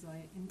sensual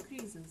desire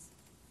increases.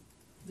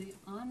 The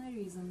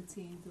unreasoned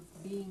taint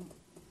of being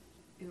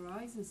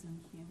arises in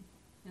him,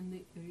 and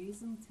the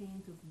reasoned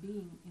taint of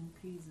being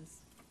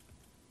increases.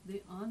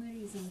 The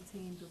unreasoned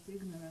taint of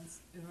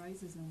ignorance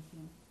arises in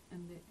him,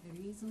 and the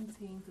reasoned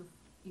taint of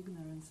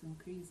ignorance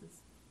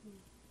increases.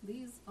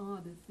 These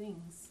are the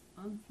things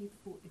unfit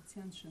for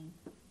attention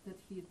that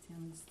he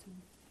attends to.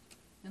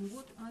 And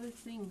what are the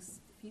things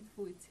fit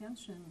for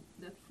attention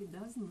that he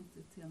does not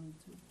attend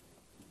to?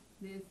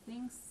 They are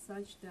things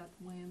such that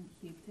when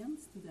he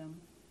attends to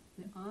them,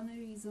 the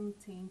unreasoned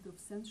taint of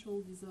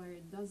sensual desire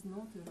does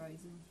not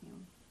arise in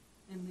him,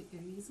 and the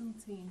reasoned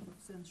taint of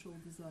sensual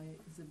desire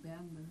is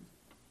abandoned.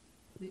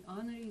 The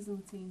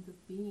unreasoned taint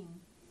of being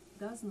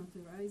does not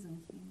arise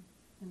in him,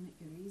 and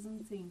the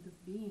reasoned taint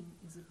of being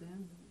is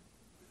abandoned.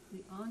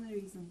 The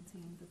unreasoned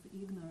taint of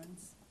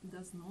ignorance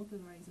does not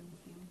arise in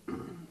him,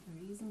 and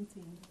the reasoned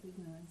taint of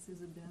ignorance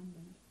is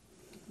abandoned.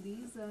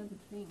 These are the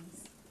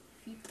things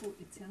fit for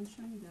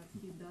attention that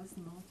he does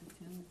not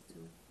attend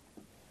to.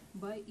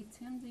 By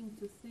attending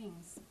to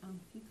things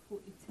unfit for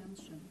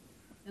attention,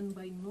 and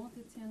by not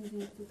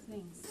attending to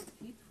things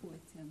fit for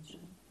attention,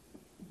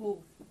 both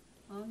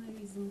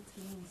unreasoned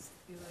taints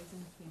arise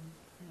in him,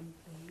 and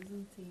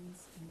reasoned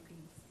taints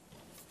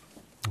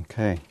increase.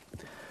 Okay.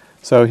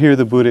 So here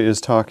the Buddha is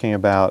talking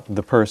about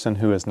the person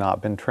who has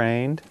not been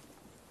trained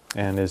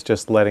and is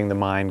just letting the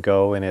mind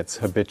go in its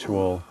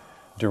habitual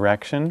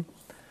direction.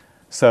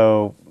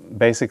 So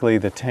basically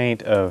the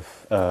taint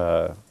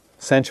of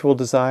sensual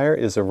desire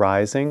is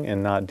arising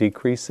and not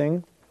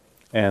decreasing.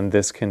 And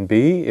this can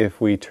be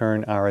if we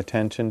turn our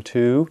attention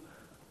to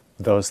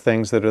those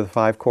things that are the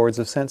 5 chords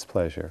of sense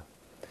pleasure.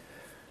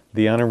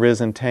 The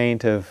unarisen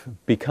taint of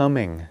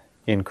becoming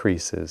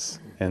increases,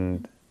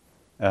 and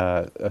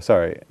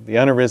the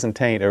unarisen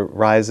taint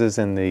arises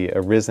and the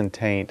arisen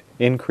taint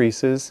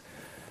increases.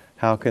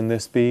 How can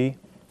this be?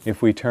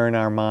 If we turn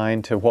our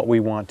mind to what we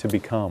want to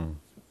become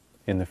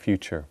in the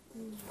future,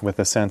 with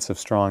a sense of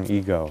strong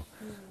ego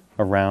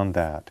around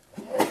that.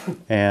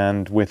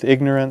 And with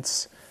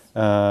ignorance,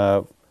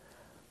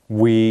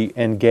 we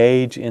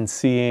engage in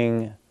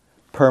seeing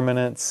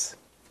permanence,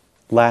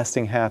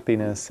 lasting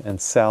happiness,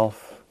 and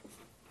self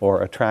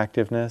or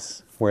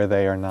attractiveness where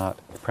they are not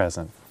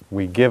present.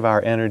 We give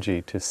our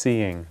energy to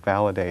seeing,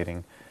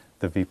 validating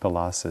the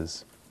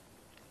vipalasas.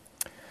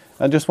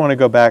 I just want to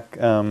go back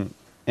and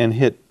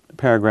hit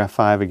paragraph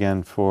 5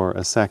 again for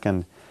a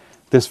second.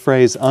 This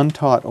phrase,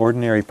 untaught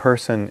ordinary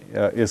person,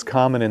 is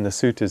common in the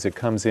suttas. It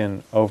comes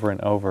in over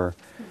and over.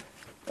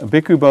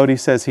 Bhikkhu Bodhi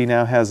says he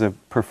now has a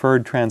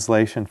preferred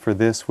translation for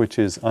this, which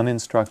is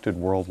uninstructed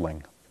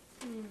worldling.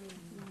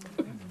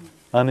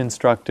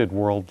 Uninstructed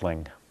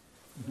worldling.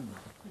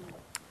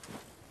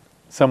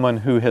 Someone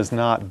who has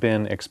not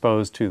been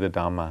exposed to the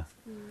Dhamma.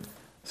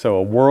 So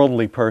a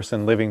worldly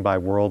person living by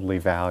worldly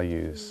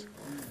values.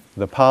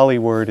 The Pali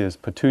word is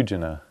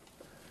patujana.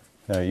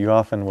 You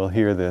often will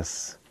hear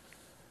this,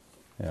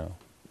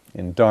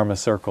 in Dharma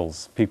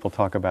circles. People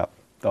talk about,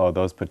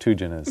 those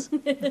patujanas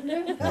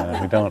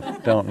who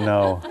don't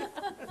know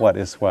what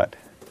is what.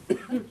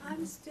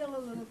 I'm still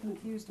a little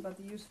confused about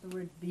the use of the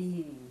word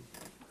being.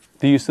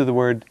 The use of the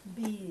word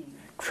Being.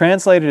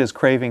 translated as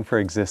craving for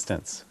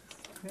existence.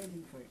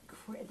 Craving for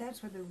it.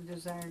 That's where the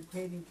desire and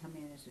craving come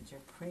in, is that you're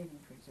craving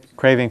for existence.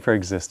 Craving for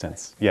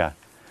existence, yeah.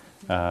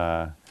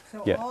 So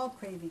yeah. all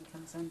craving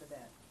comes under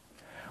that.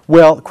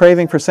 Well,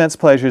 craving for sense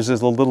pleasures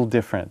is a little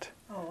different.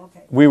 Oh,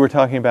 okay. We were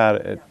talking about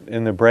it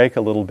in the break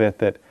a little bit,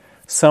 that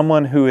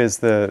someone who is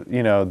the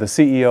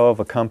CEO of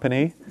a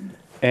company,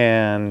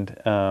 and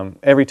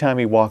every time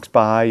he walks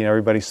by,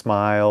 everybody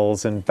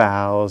smiles and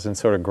bows and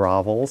sort of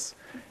grovels.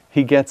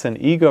 He gets an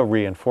ego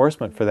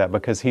reinforcement for that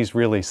because he's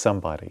really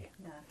somebody.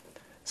 Yeah.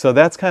 So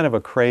that's kind of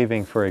a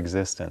craving for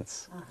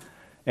existence.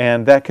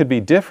 And that could be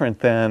different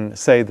than,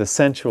 say, the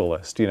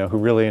sensualist, who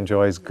really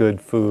enjoys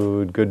good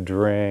food, good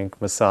drink,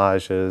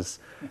 massages.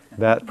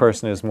 That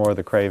person is more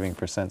the craving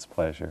for sense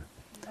pleasure,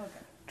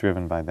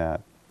 driven by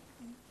that.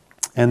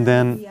 And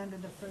then, Be under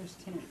the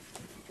first taint.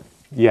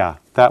 yeah,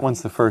 that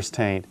one's the first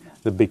taint.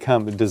 The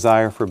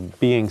desire for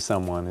being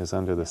someone is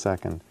under the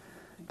second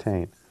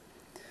taint.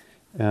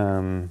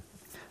 And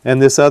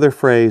this other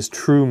phrase,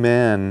 true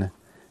men,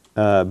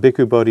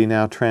 Bhikkhu Bodhi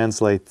now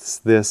translates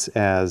this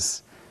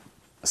as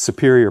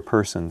superior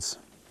persons.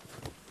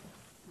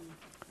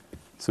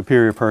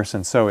 Superior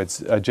persons. So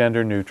it's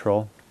gender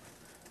neutral.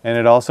 And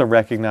it also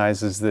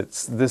recognizes that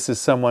this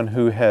is someone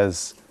who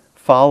has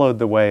followed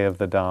the way of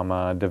the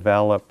Dhamma,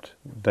 developed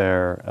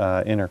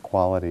their inner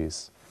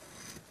qualities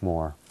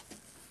more.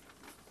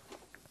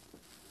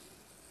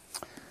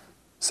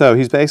 So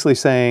he's basically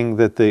saying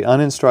that the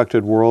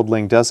uninstructed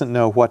worldling doesn't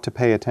know what to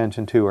pay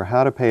attention to or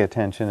how to pay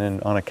attention, and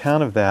on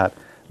account of that,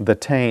 the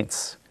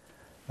taints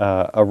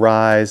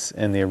arise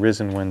and the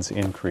arisen ones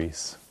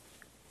increase.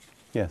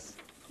 Yes?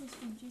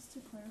 Question, just to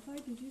clarify,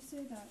 did you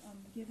say that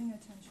giving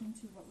attention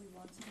to what we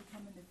want to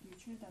become in the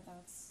future,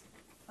 that's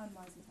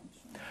unwise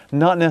attention?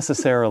 Not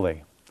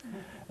necessarily.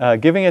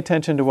 Giving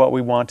attention to what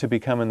we want to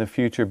become in the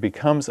future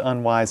becomes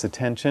unwise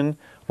attention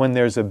when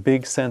there's a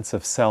big sense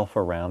of self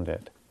around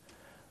it.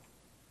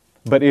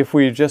 But if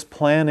we're just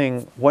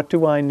planning, what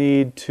do I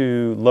need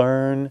to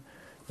learn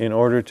in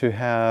order to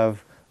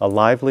have a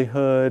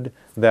livelihood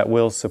that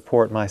will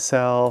support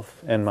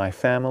myself and my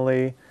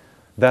family,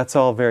 that's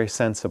all very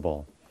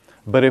sensible.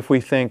 But if we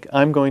think,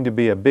 I'm going to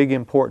be a big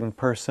important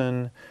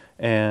person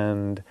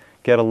and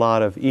get a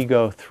lot of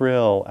ego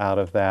thrill out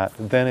of that,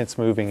 then it's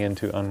moving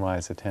into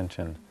unwise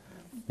attention.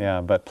 Yeah,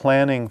 but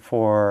planning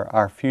for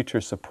our future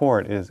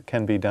support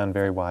can be done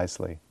very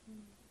wisely.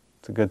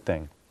 It's a good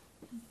thing.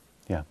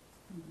 Yeah.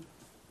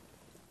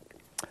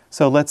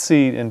 So let's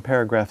see in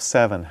paragraph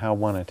 7 how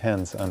one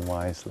attends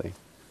unwisely.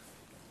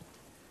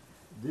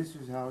 This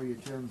is how he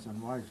attends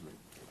unwisely.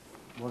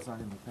 Was I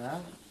in the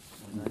past?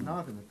 Was I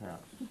not in the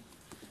past?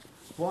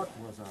 What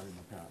was I in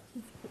the past?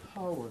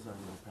 How was I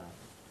in the past?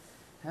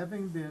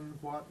 Having been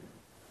what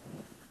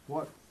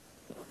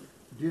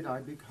did I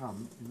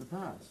become in the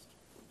past?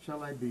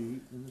 Shall I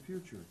be in the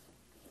future?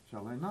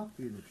 Shall I not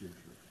be in the future?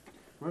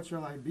 What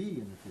shall I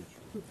be in the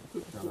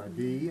future? Shall I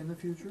be in the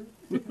future?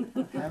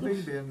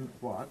 Having been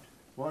what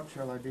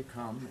shall I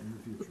become in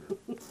the future?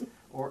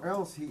 Or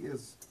else he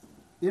is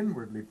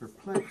inwardly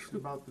perplexed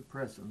about the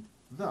present,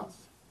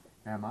 thus,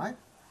 am I?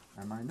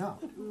 Am I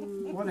not?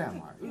 What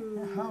am I?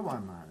 How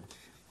am I?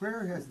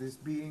 Where has this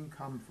being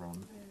come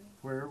from?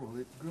 Where will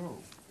it go?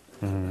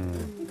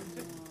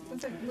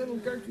 It's like little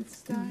Gertrude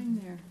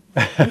Stein there.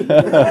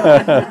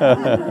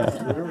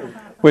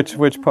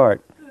 Which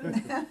part?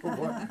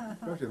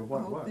 Especially the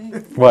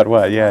what?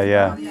 What?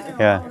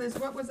 Yeah. All this,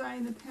 what was I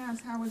in the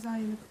past? How was I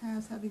in the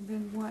past? Having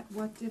been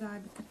what did I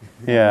become?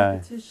 Yeah.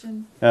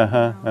 Repetition.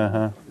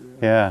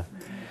 Yeah.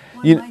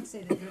 One You- might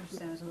say that Drew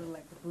sounds a little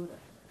like the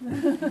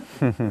Buddha.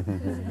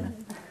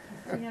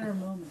 We had our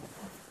moment.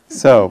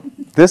 So,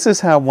 this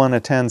is how one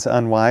attends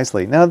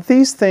unwisely. Now,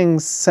 these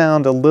things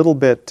sound a little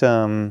bit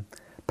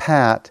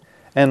pat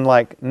and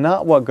like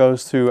not what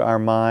goes through our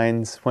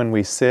minds when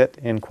we sit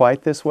in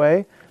quite this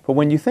way. But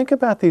when you think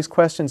about these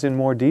questions in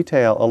more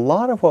detail, a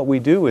lot of what we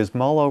do is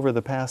mull over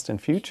the past and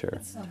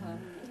future.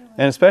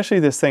 And especially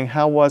this thing,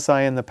 how was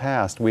I in the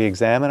past? We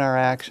examine our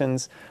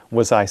actions.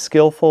 Was I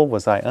skillful?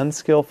 Was I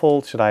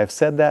unskillful? Should I have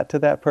said that to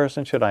that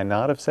person? Should I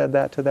not have said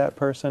that to that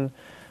person?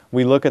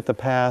 We look at the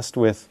past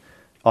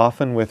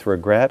often with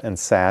regret and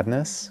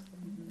sadness.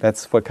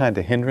 That's what kind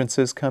of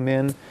hindrances come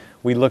in.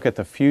 We look at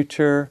the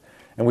future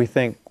and we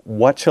think,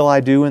 what shall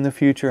I do in the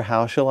future?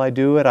 How shall I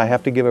do it? I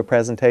have to give a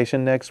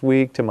presentation next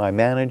week to my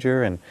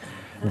manager and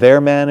their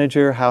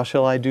manager. How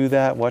shall I do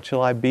that? What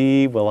shall I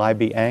be? Will I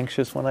be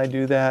anxious when I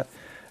do that?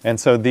 And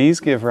so these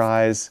give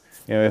rise,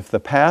 if the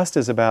past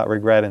is about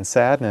regret and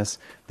sadness,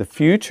 the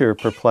future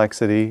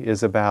perplexity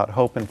is about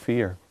hope and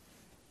fear.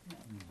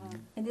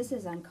 And this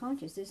is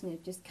unconscious, isn't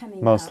it? Just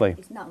coming Mostly. out.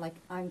 It's not like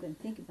I'm going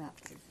to think about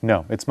this.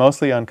 No, it's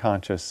mostly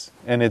unconscious,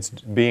 and it's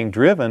being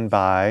driven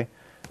by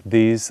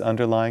these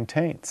underlying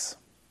taints.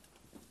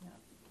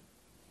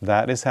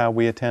 That is how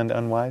we attend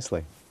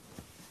unwisely.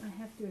 I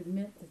have to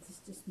admit that this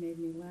just made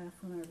me laugh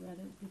when I read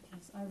it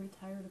because I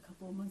retired a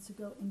couple of months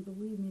ago, and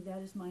believe me,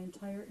 that is my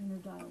entire inner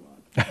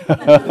dialogue.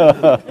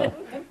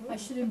 I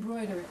should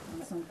embroider it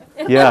on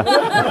something. Yeah.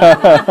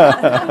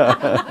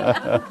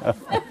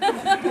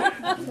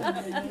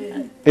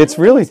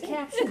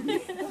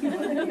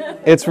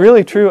 It's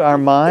really true. Our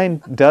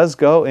mind does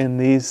go in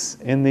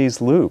these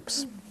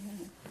loops.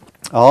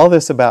 All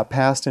this about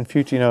past and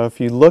future,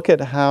 if you look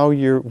at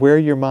where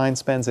your mind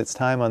spends its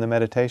time on the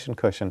meditation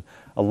cushion,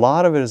 a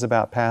lot of it is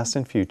about past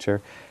and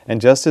future.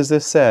 And just as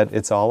this said,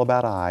 it's all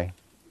about I.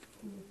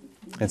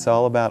 It's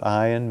all about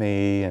I and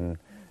me and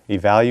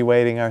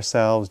evaluating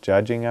ourselves,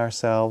 judging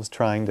ourselves,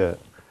 trying to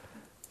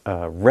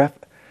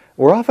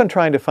we're often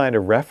trying to find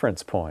a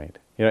reference point.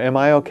 You know, am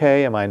I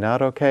okay? Am I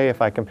not okay? If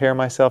I compare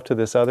myself to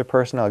this other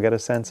person, I'll get a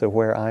sense of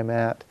where I'm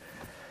at.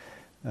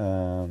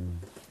 So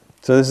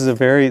this is a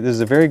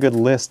very good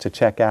list to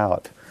check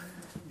out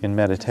in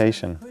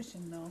meditation.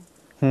 Cushion, though.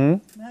 Hmm?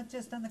 Not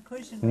just on the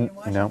cushion when you're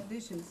washing No. the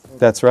dishes.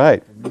 That's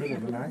right. In the middle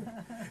of the night?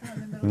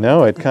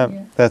 No, it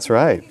comes. That's I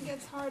right. think it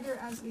gets harder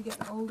as we get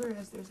older,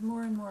 as there's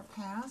more and more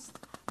past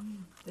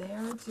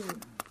there to.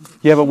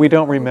 Yeah, but we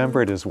don't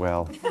remember it as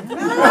well.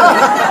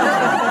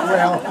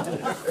 Well,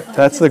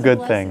 That's the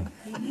good thing.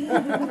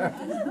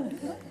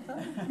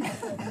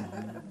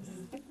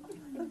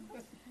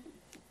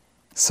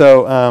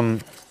 So,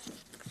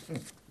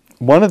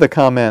 one of the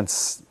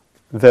comments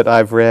that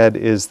I've read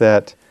is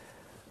that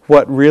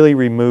what really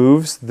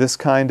removes this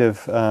kind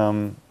of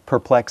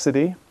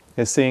perplexity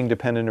is seeing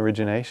dependent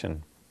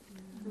origination.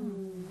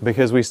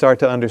 Because we start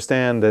to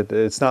understand that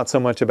it's not so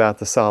much about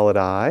the solid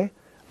I,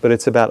 but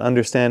it's about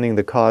understanding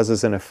the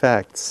causes and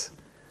effects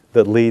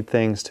that lead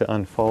things to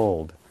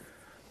unfold.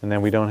 And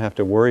then we don't have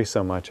to worry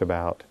so much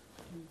about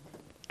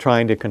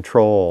trying to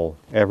control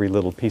every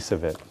little piece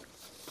of it.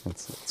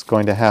 It's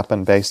going to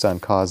happen based on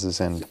causes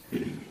and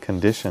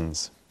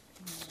conditions.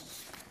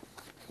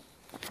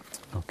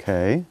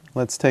 Okay,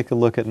 let's take a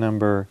look at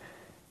number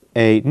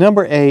 8.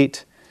 Number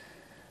 8,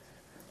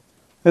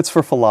 it's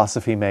for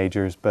philosophy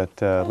majors,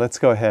 but let's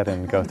go ahead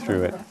and go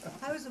through it.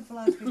 I was a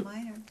philosophy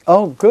minor.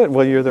 Oh, good.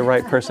 Well, you're the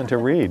right person to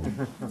read.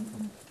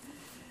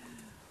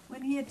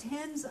 When he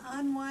attends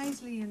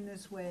unwisely in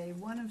this way,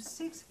 one of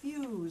 6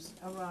 views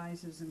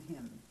arises in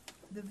him.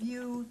 The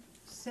view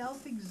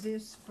self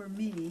exists for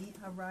me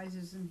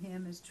arises in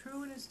him as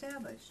true and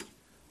established,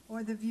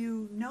 or the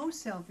view no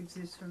self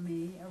exists for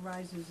me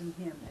arises in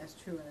him as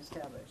true and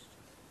established,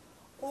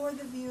 or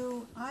the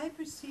view I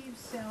perceive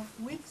self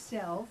with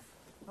self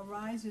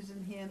arises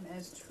in him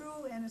as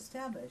true and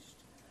established,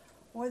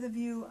 or the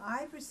view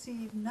I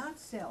perceive not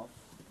self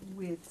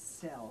with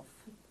self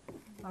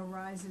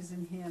arises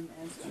in him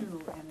as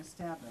true and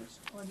established,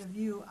 or the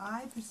view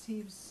I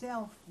perceive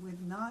self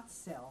with not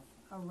self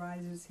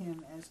arises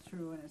him as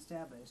true and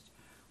established,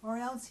 or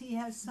else he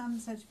has some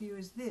such view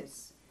as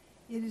this: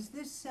 it is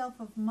this self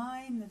of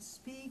mine that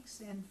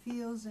speaks and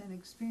feels and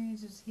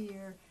experiences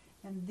here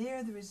and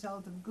there the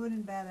result of good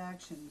and bad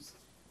actions.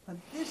 But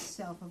this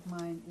self of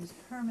mine is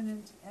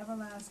permanent,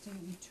 everlasting,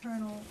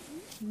 eternal,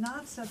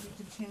 not subject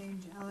to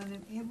change,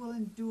 and it will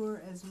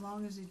endure as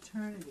long as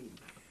eternity.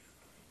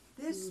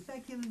 This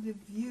speculative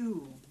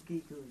view,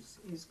 bhikkhus,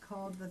 is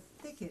called the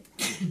thicket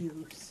of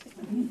views,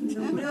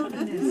 the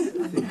wilderness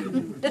of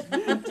views, the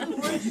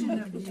torsion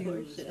of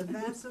views, the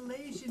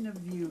vacillation of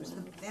views,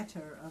 the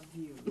fetter of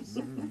views.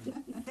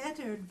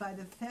 Fettered by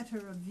the fetter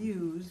of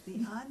views,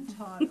 the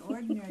untaught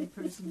ordinary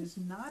person is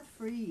not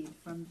freed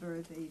from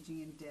birth,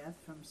 aging, and death,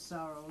 from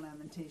sorrow,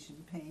 lamentation,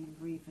 pain,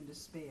 grief, and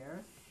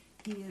despair.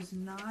 He is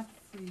not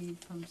freed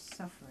from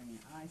suffering,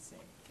 I say.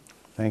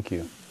 Thank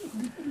you.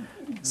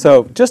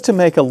 So just to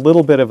make a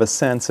little bit of a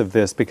sense of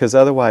this, because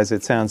otherwise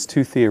it sounds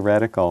too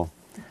theoretical,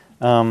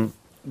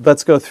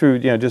 let's go through,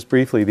 just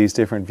briefly these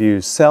different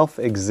views. Self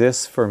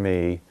exists for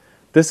me.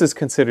 This is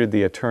considered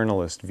the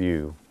eternalist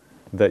view,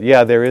 that,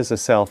 there is a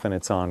self and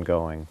it's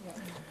ongoing.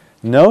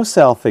 No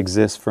self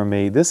exists for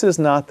me. This is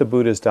not the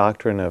Buddha's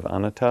doctrine of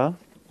anatta.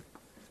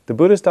 The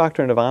Buddha's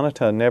doctrine of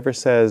anatta never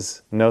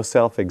says no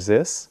self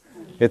exists.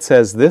 It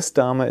says this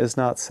Dhamma is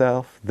not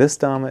self, this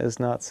Dhamma is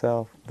not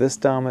self, this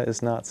Dhamma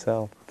is not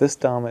self, this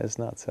Dhamma is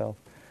not self.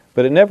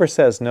 But it never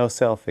says no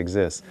self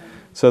exists.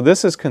 So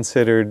this is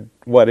considered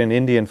what in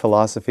Indian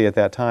philosophy at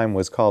that time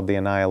was called the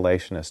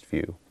annihilationist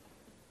view.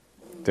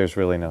 There's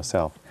really no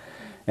self.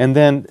 And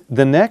then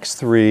the next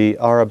 3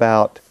 are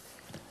about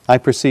I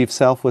perceive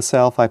self with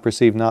self, I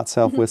perceive not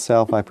self with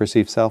self, I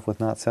perceive self with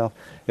not self.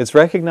 It's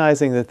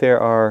recognizing that there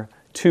are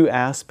 2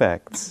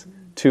 aspects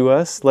to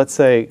us. Let's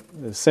say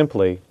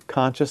simply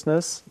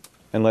consciousness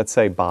and let's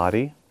say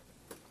body.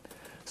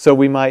 So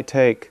we might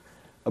take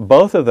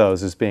both of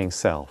those as being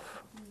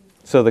self.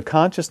 So the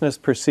consciousness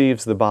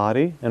perceives the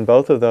body and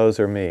both of those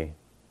are me.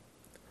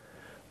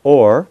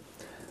 Or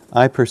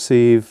I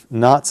perceive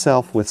not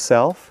self with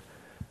self.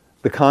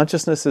 The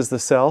consciousness is the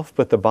self,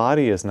 but the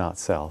body is not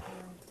self.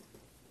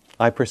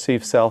 I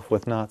perceive self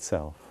with not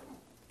self.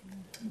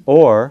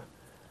 Or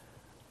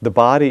the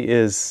body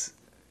is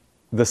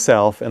the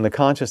self and the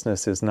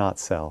consciousness is not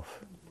self.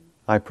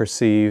 I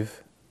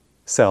perceive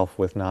self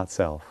with not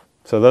self.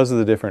 So those are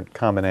the different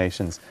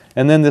combinations.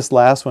 And then this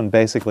last one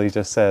basically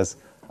just says,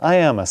 I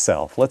am a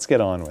self. Let's get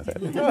on with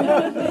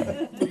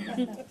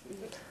it.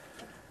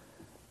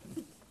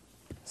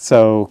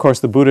 So, of course,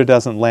 the Buddha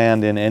doesn't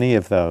land in any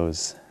of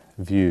those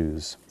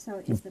views.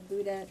 So is the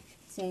Buddha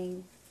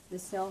saying the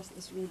self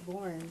is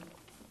reborn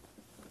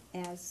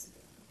as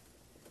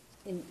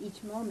in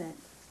each moment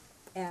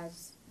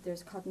as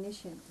there's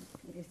cognition?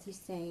 Because he's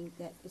saying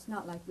that it's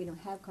not like we don't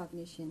have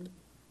cognition.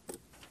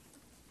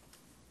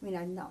 I mean,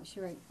 I'm not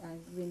sure I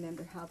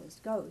remember how this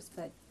goes,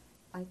 but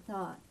I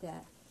thought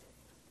that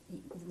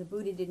the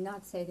Buddha did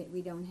not say that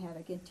we don't have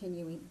a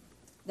continuing,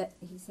 that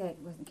he said it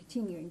wasn't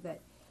continuing, but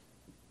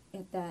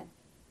that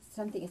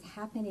something is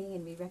happening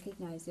and we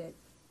recognize it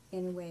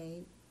in a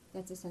way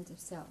that's a sense of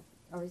self?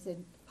 Or is it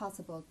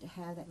possible to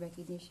have that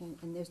recognition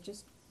and there's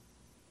just,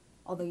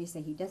 although you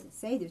say he doesn't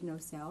say there's no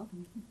self,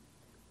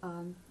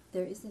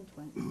 there isn't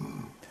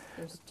one.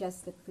 There's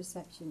just the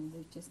perception,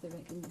 there's just the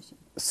recognition.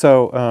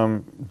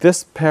 So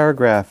this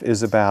paragraph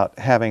is about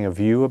having a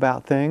view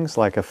about things,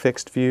 like a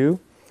fixed view.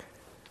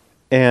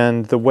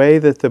 And the way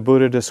that the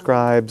Buddha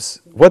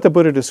describes, what the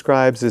Buddha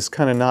describes is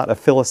kind of not a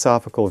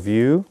philosophical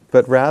view,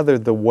 but rather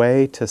the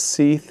way to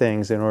see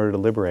things in order to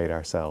liberate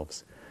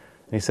ourselves.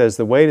 And he says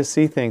the way to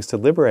see things to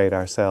liberate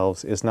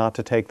ourselves is not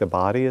to take the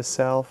body as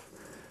self,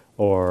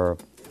 or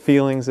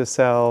feelings as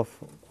self,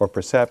 or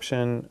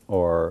perception,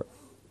 or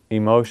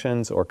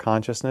emotions, or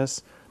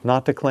consciousness,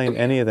 not to claim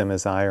any of them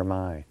as I or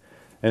my.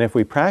 And if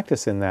we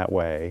practice in that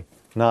way,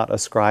 not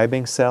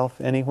ascribing self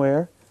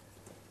anywhere,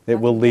 it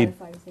will lead...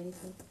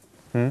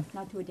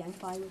 Not to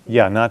identify with it?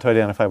 Yeah, not to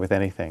identify with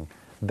anything.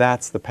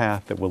 That's the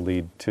path that will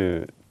lead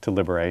to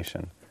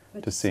liberation,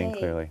 But to seeing say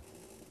clearly.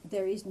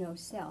 There is no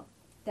self.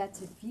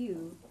 That's a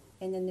view,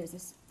 and then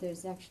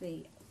there's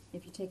actually,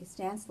 if you take a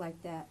stance like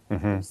that,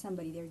 there's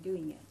somebody there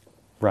doing it.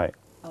 Right.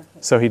 Okay.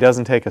 So he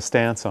doesn't take a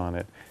stance on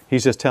it.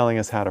 He's just telling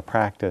us how to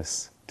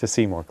practice to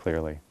see more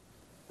clearly.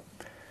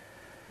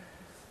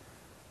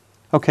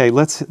 Okay,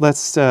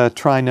 let's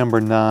try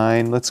number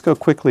 9. Let's go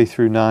quickly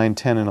through 9,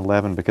 10, and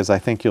 11 because I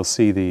think you'll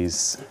see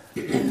these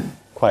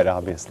quite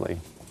obviously.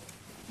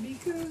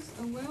 Because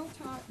a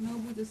well-taught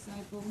noble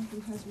disciple who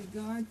has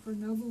regard for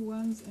noble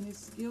ones and is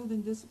skilled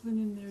in discipline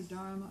in their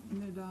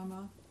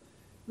dharma,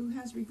 who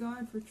has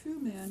regard for true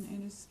men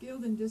and is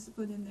skilled in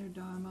discipline in their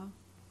dharma,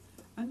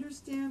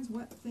 understands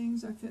what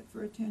things are fit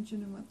for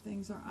attention and what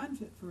things are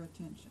unfit for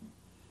attention.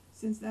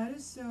 Since that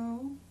is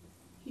so,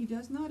 he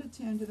does not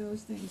attend to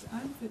those things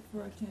unfit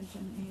for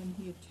attention, and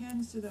he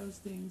attends to those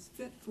things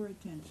fit for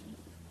attention.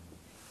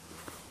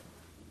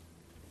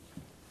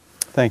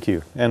 Thank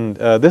you. And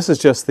this is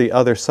just the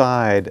other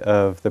side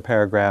of the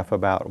paragraph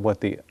about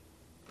what the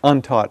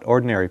untaught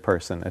ordinary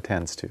person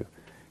attends to.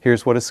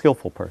 Here's what a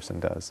skillful person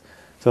does.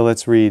 So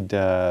let's read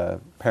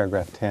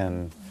paragraph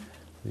 10,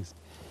 please.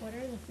 What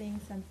are the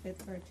things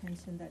unfit for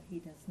attention that he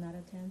does not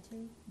attend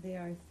to? They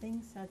are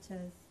things such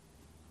as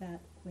that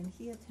when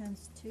he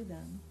attends to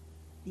them,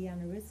 the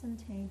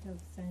unarisen taint of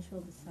sensual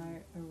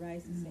desire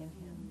arises in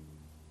him,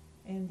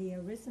 and the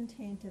arisen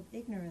taint of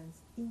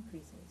ignorance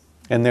increases.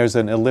 And there's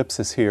an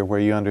ellipsis here where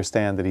you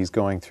understand that he's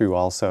going through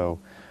also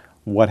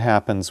what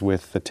happens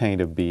with the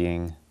taint of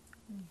being,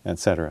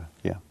 etc.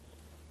 Yeah.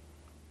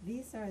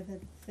 These are the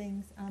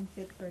things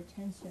unfit for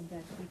attention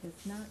that he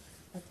does not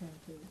attend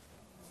to.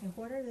 And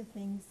what are the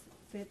things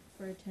fit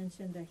for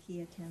attention that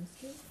he attends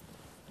to?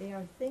 They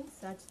are things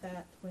such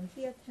that when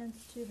he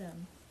attends to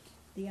them,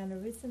 the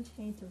unarisen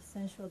taint of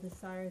sensual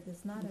desire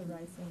does not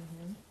arise in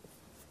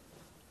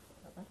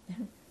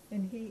him,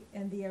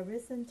 and the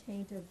arisen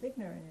taint of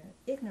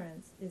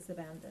ignorance is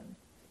abandoned.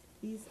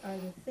 These are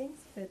the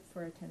things fit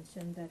for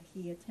attention that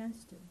he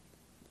attends to.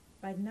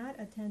 By not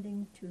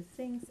attending to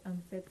things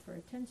unfit for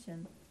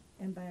attention,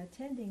 and by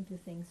attending to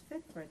things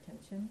fit for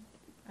attention,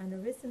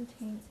 unarisen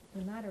taints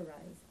do not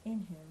arise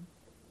in him,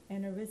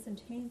 and arisen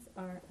taints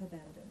are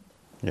abandoned.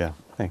 Yeah,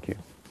 thank you.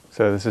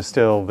 So this is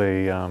still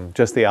the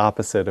just the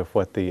opposite of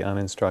what the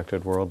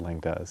uninstructed worldling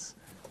does.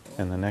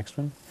 And the next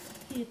one?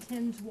 He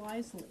attends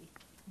wisely.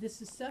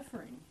 This is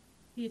suffering.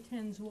 He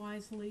attends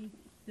wisely.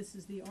 This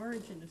is the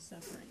origin of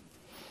suffering.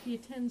 He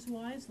attends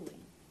wisely.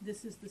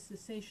 This is the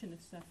cessation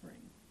of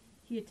suffering.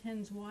 He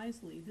attends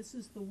wisely. This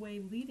is the way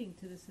leading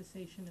to the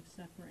cessation of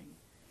suffering.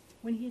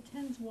 When he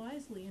attends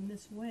wisely in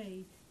this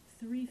way,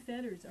 3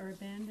 fetters are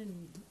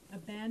abandoned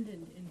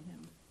in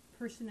him: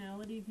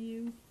 personality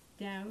view,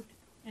 doubt,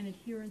 and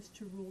adherence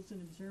to rules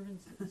and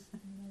observances.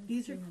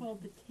 These are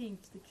called the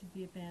taints that should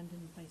be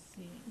abandoned by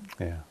seeing.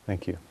 Yeah,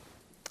 thank you.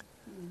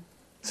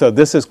 So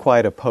this is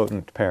quite a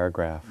potent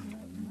paragraph.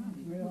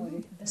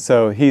 Really?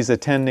 So he's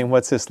attending,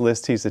 what's this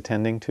list he's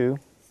attending to?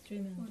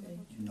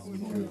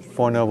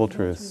 Four Noble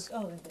Truths.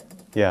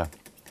 Yeah.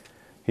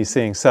 He's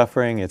seeing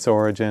suffering, its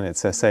origin, its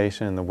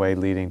cessation, and the way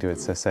leading to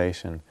its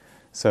cessation.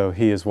 So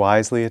he is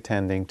wisely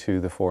attending to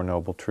the Four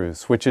Noble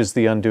Truths, which is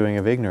the undoing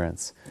of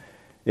ignorance.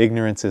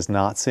 Ignorance is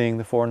not seeing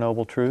the Four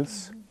Noble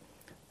Truths.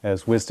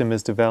 As wisdom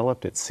is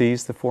developed, it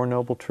sees the Four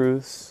Noble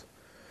Truths.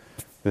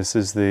 This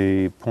is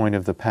the point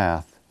of the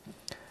path.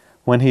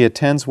 When he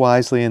attends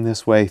wisely in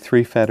this way,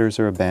 3 fetters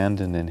are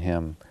abandoned in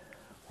him.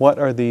 What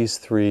are these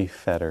 3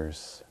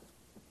 fetters?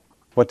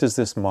 What does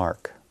this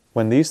mark?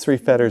 When these 3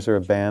 fetters are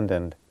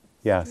abandoned,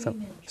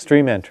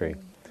 stream entry.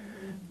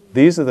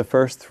 These are the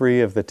first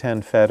 3 of the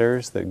 10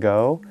 fetters that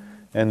go,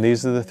 and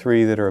these are the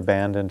 3 that are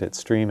abandoned at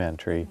stream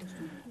entry.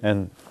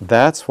 And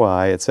that's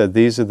why it said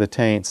these are the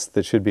taints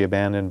that should be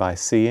abandoned by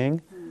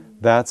seeing.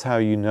 That's how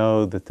you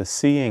know that the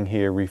seeing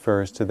here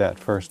refers to that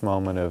first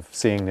moment of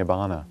seeing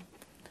Nibbana,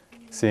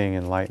 seeing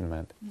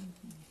enlightenment.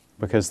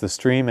 Because the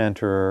stream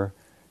enterer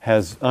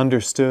has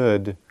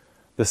understood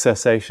the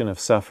cessation of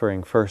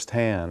suffering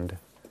firsthand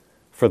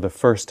for the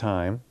first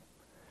time.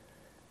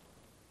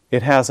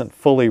 it hasn't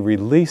fully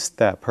released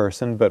that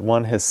person, but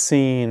one has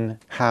seen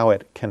how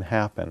it can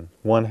happen.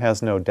 One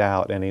has no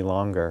doubt any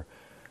longer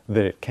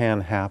that it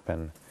can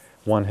happen.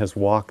 One has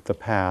walked the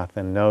path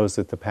and knows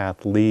that the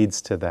path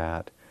leads to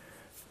that,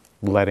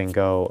 letting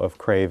go of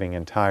craving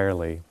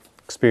entirely,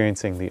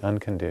 experiencing the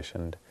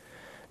unconditioned.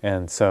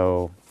 And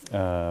so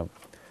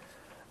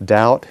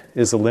doubt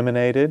is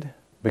eliminated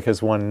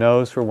because one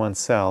knows for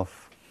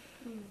oneself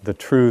the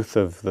truth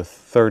of the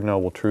third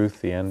noble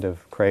truth, the end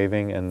of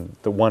craving, and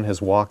the one has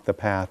walked the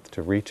path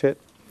to reach it.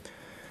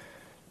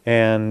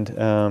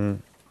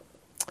 And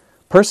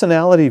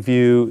personality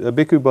view,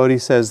 Bhikkhu Bodhi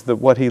says that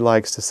what he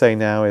likes to say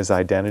now is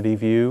identity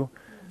view.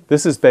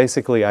 This is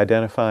basically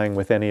identifying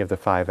with any of the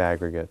five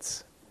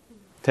aggregates.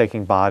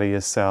 Taking body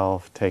as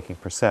self, taking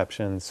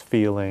perceptions,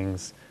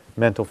 feelings,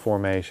 mental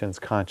formations,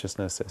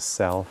 consciousness as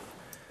self.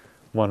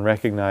 One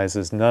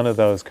recognizes none of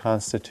those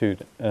constitute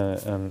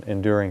an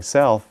enduring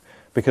self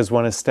because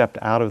one has stepped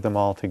out of them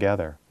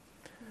altogether.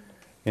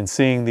 In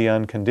seeing the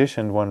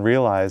unconditioned, one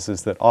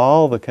realizes that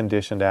all the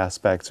conditioned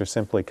aspects are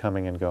simply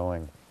coming and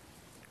going.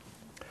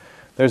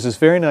 There's this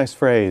very nice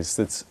phrase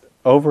that's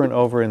over and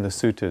over in the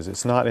suttas.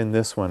 It's not in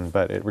this one,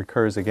 but it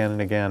recurs again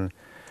and again.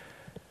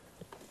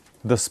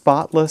 The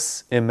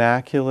spotless,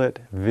 immaculate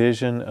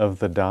vision of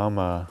the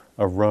Dhamma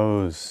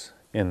arose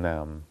in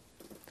them.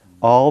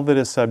 All that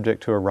is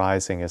subject to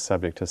arising is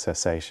subject to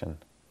cessation.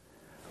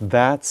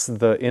 That's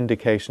the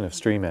indication of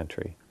stream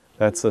entry.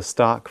 That's the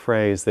stock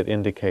phrase that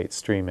indicates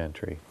stream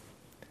entry.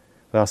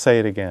 But I'll say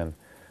it again.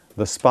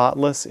 The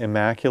spotless,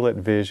 immaculate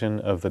vision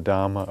of the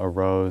Dhamma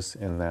arose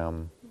in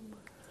them.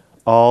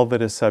 All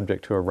that is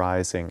subject to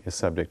arising is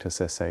subject to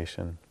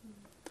cessation.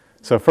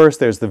 So first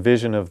there's the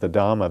vision of the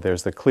Dhamma.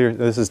 There's the clear,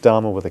 this is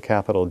Dhamma with a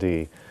capital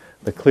D.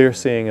 The clear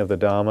seeing of the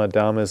Dhamma.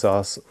 Dhamma is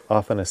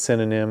often a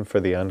synonym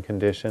for the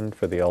unconditioned,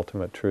 for the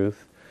ultimate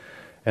truth.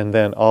 And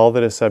then all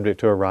that is subject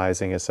to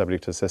arising is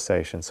subject to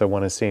cessation. So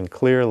one has seen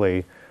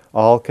clearly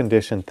all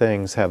conditioned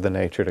things have the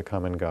nature to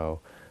come and go.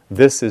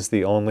 This is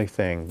the only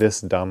thing,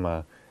 this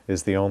Dhamma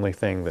is the only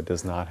thing that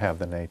does not have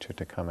the nature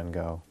to come and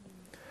go.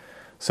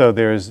 So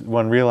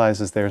one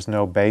realizes there's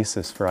no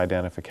basis for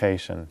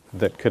identification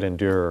that could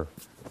endure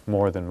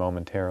more than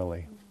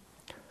momentarily.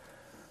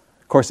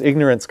 Of course,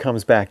 ignorance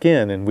comes back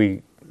in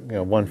and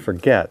one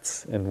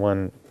forgets and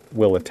one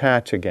will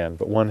attach again,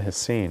 but one has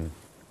seen.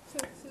 So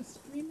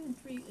stream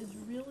entry is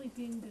really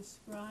being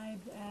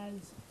described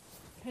as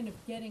kind of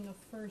getting a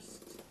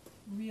first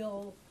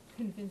real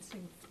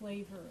convincing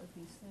flavor of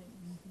these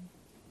things.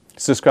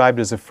 It's described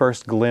as a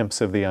first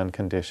glimpse of the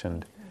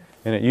unconditioned,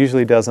 and it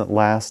usually doesn't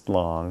last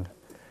long.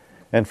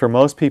 And for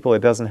most people,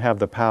 it doesn't have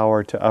the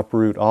power to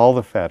uproot all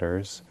the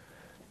fetters.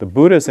 The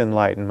Buddha's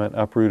enlightenment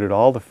uprooted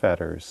all the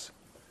fetters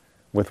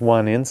with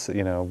one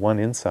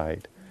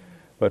insight.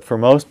 But for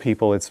most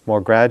people, it's more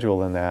gradual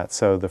than that.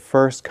 So the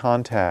first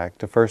contact,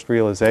 the first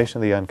realization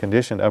of the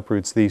unconditioned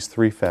uproots these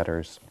three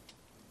fetters.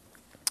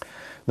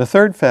 The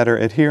third fetter,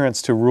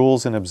 adherence to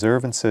rules and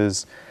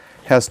observances,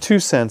 has two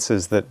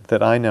senses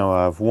that I know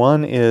of.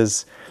 One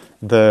is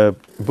the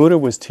Buddha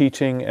was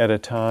teaching at a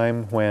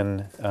time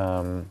when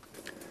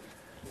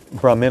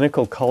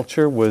Brahminical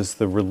culture was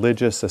the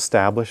religious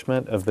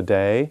establishment of the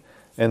day,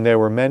 and there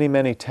were many,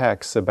 many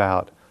texts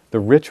about the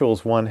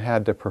rituals one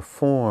had to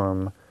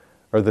perform,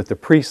 or that the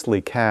priestly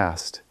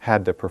caste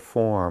had to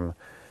perform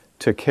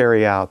to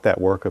carry out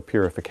that work of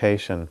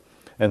purification.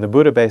 And the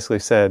Buddha basically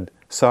said,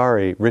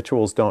 sorry,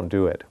 rituals don't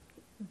do it.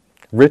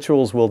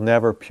 Rituals will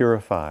never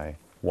purify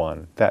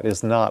one. That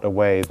is not a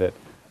way that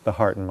the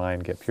heart and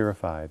mind get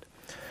purified.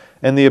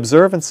 And the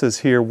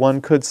observances here,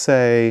 one could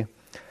say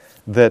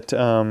that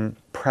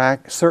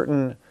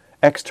certain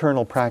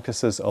external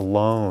practices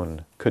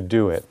alone could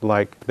do it.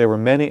 Like there were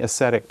many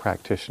ascetic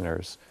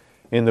practitioners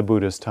in the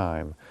Buddha's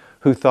time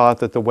who thought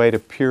that the way to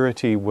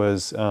purity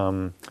was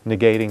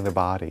negating the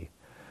body.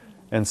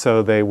 And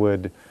so they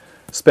would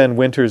spend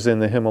winters in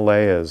the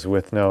Himalayas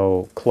with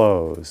no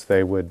clothes.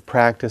 They would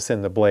practice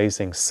in the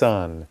blazing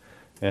sun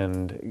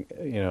and,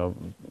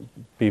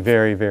 be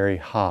very, very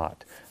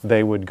hot.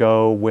 They would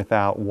go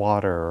without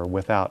water or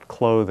without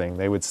clothing.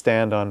 They would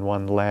stand on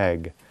one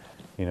leg,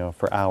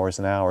 for hours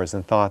and hours,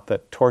 and thought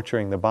that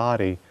torturing the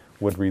body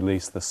would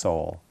release the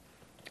soul.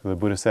 The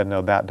Buddha said,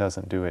 no, that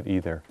doesn't do it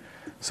either.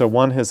 So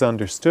one has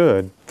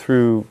understood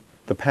through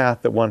the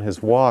path that one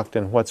has walked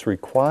and what's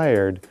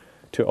required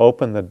to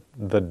open the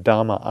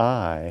Dhamma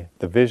eye,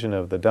 the vision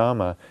of the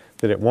Dhamma,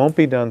 that it won't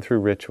be done through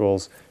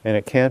rituals and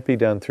it can't be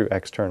done through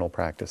external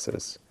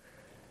practices.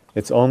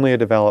 It's only a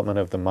development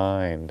of the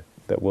mind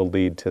that will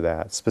lead to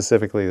that,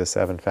 specifically the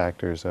 7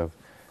 factors of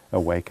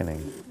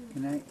awakening.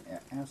 Can I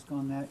ask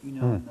on that?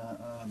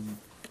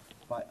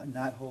 By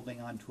not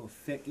holding on to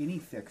any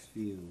fixed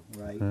view,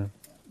 right?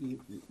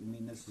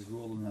 This is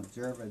rule and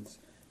observance,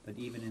 but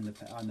even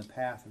on the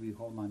path, if you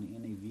hold on to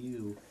any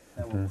view,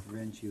 that will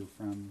prevent you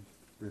from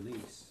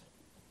release.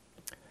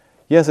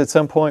 Yes, at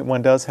some point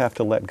one does have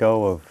to let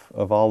go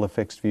of all the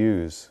fixed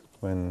views.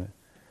 When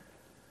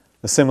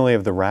the simile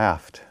of the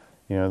raft,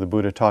 the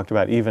Buddha talked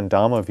about even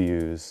Dhamma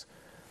views.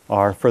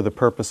 are for the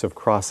purpose of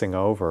crossing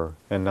over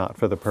and not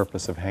for the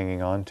purpose of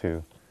hanging on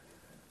to.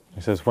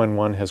 He says when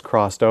one has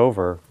crossed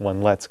over,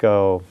 one lets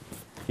go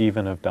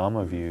even of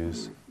Dhamma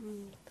views.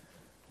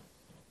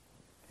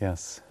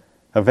 Yes,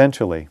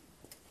 eventually.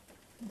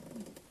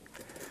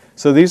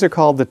 So these are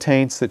called the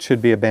taints that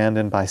should be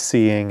abandoned by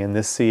seeing, and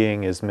this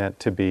seeing is meant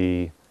to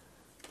be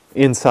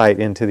insight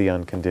into the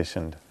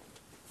unconditioned.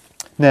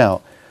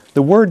 Now,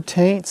 the word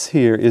taints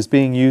here is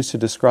being used to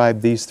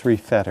describe these three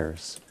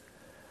fetters.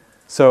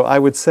 So I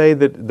would say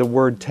that the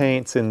word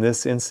taints in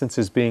this instance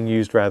is being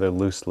used rather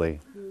loosely.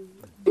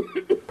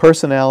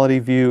 Personality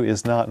view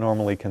is not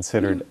normally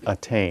considered a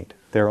taint.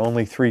 There are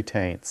only three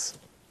taints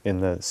in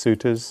the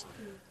suttas: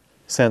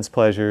 sense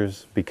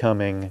pleasures,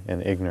 becoming,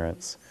 and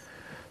ignorance.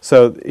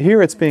 So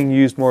here it's being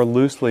used more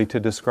loosely to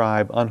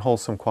describe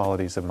unwholesome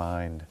qualities of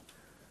mind.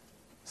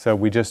 So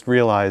we just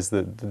realize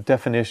that the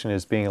definition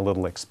is being a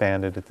little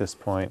expanded at this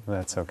point, and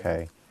that's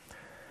okay.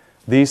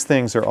 These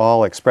things are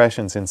all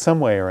expressions in some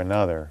way or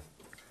another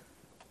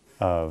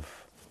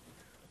of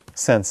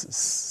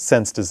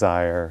sense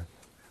desire,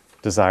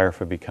 desire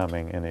for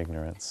becoming, and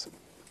ignorance.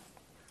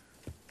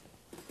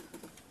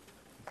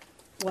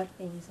 What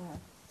things are?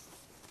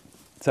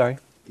 Sorry?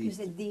 You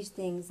said these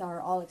things are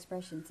all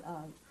expressions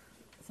of.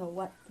 So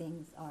what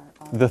things are?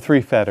 The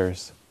three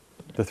fetters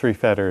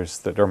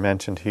that are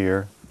mentioned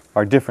here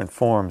are different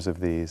forms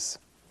of these.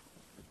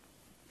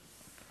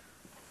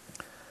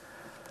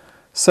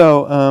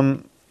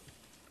 So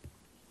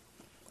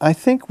I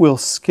think we'll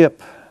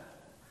skip.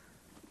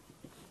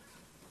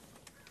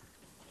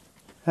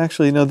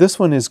 Actually, no, this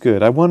one is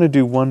good. I want to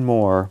do one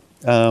more.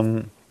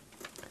 The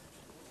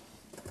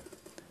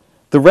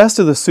rest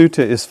of the sutta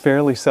is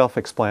fairly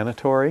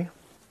self-explanatory,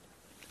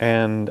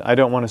 and I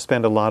don't want to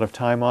spend a lot of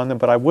time on them,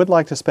 but I would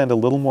like to spend a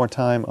little more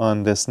time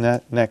on this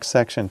next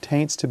section,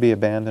 taints to be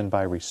abandoned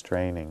by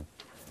restraining.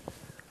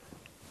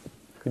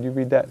 Could you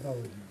read that?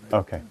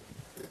 Okay.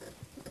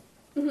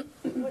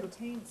 What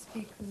taints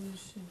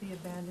bhikkhus should be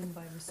abandoned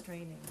by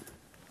restraining?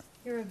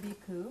 Here a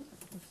bhikkhu,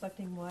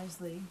 reflecting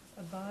wisely,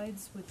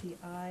 abides with the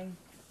eye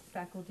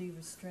faculty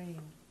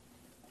restrained.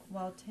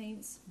 While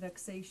taints,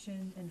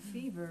 vexation, and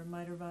fever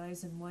might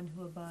arise in one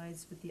who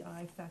abides with the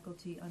eye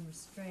faculty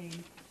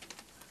unrestrained,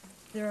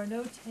 there are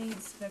no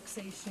taints,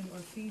 vexation, or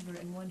fever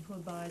in one who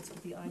abides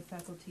with the eye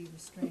faculty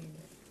restrained.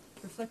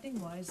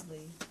 Reflecting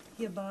wisely,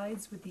 he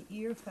abides with the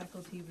ear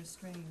faculty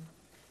restrained,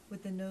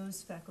 with the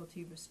nose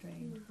faculty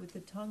restrained, with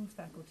the tongue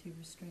faculty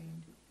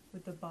restrained,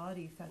 with the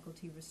body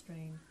faculty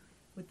restrained,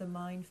 with the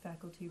mind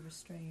faculty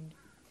restrained.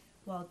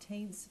 While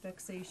taints,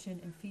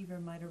 vexation, and fever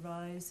might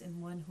arise in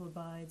one who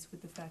abides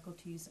with the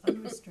faculties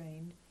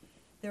unrestrained,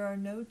 there are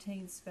no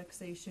taints,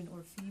 vexation,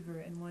 or fever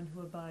in one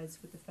who abides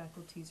with the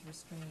faculties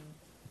restrained.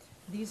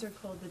 These are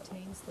called the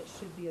taints that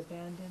should be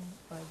abandoned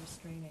by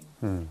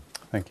restraining.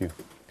 Thank you.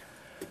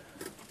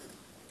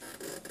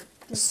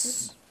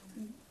 Does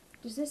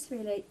this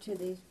relate to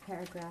the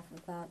paragraph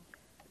about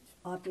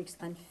objects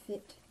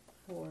unfit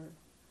for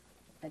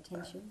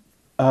attention?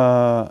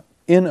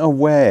 In a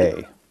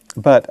way.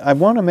 But I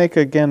want to make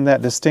again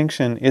that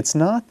distinction. It's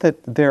not that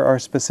there are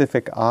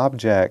specific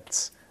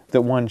objects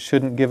that one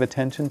shouldn't give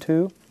attention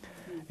to.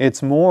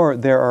 It's more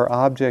there are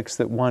objects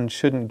that one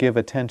shouldn't give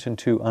attention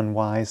to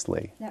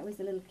unwisely. That was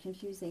a little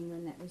confusing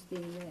when that was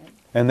being read.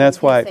 And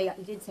that's why... You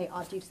did say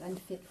objects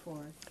unfit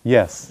for.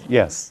 Yes,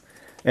 yes.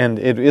 And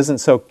it isn't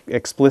so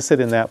explicit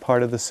in that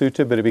part of the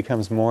sutta, but it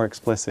becomes more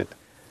explicit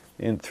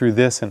through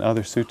this and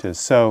other suttas.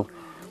 So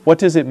what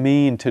does it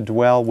mean to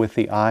dwell with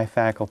the eye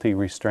faculty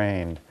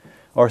restrained?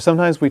 Or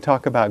sometimes we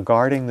talk about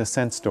guarding the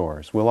sense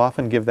doors. We'll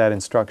often give that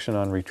instruction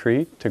on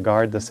retreat, to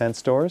guard the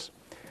sense doors.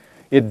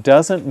 It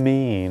doesn't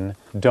mean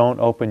don't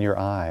open your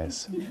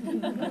eyes.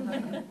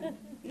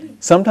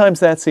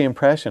 Sometimes that's the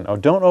impression. Oh,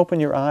 don't open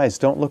your eyes,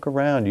 don't look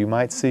around. You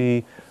might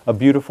see a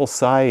beautiful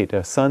sight,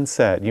 a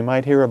sunset. You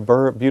might hear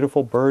a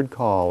beautiful bird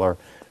call or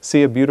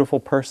see a beautiful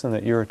person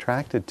that you're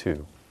attracted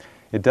to.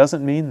 It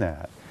doesn't mean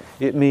that.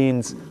 It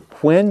means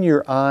when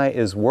your eye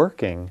is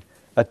working,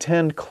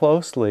 attend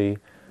closely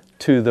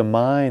to the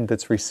mind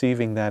that's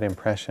receiving that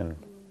impression.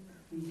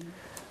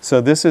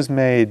 So this is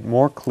made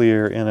more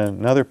clear in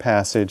another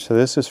passage. So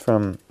this is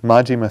from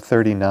Majjhima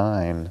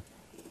 39.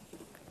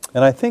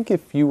 And I think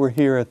if you were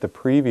here at the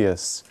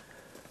previous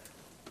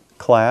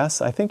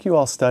class, I think you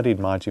all studied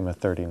Majjhima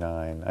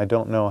 39. I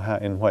don't know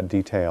in what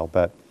detail,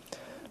 but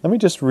let me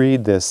just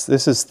read this.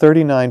 This is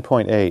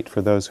 39.8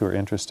 for those who are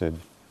interested.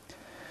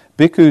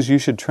 Bhikkhus, you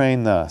should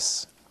train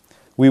thus.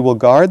 We will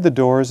guard the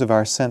doors of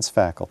our sense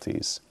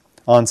faculties.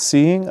 On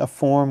seeing a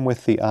form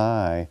with the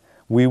eye,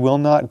 we will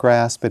not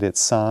grasp at its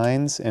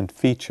signs and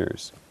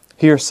features.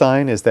 Here,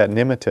 sign is that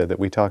nimitta that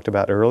we talked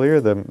about earlier,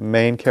 the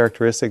main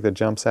characteristic that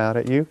jumps out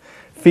at you.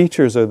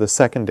 Features are the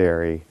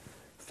secondary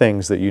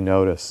things that you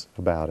notice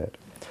about it.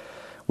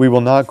 We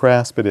will not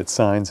grasp at its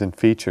signs and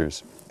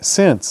features,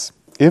 since,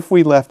 if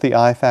we left the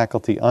eye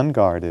faculty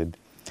unguarded,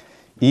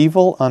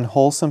 evil,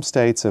 unwholesome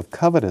states of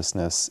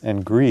covetousness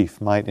and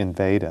grief might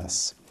invade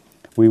us.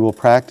 We will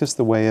practice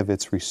the way of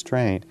its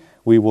restraint.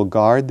 We will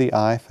guard the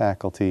eye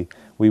faculty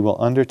we will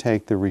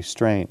undertake the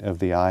restraint of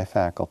the I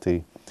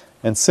faculty.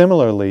 And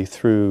similarly,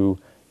 through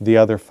the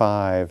other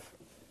 5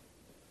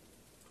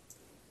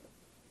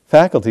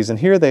 faculties, and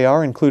here they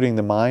are including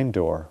the mind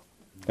door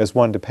as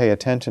one to pay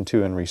attention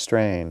to and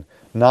restrain,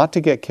 not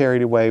to get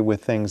carried away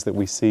with things that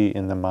we see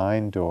in the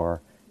mind door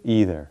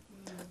either,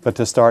 but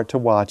to start to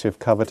watch if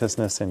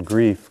covetousness and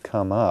grief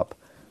come up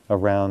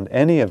around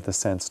any of the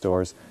sense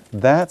doors.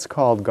 That's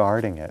called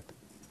guarding it.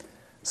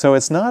 So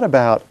it's not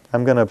about,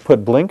 I'm going to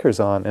put blinkers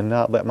on and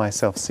not let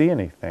myself see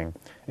anything.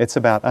 It's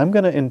about, I'm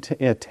going to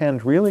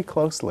attend really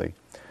closely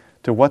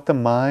to what the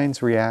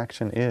mind's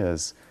reaction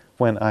is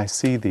when I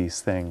see these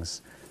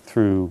things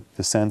through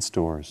the sense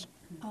doors.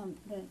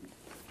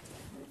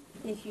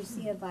 If you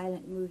see a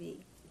violent movie,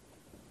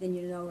 then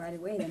you know right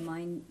away the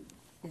mind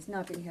is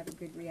not going to have a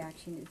good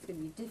reaction. It's going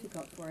to be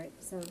difficult for it.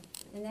 So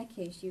in that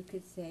case, you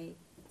could say,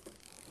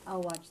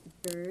 I'll watch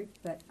the bird,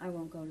 but I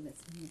won't go to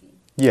this movie.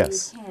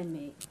 Yes.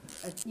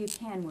 You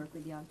can work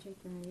with the object,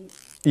 right?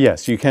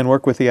 Yes, you can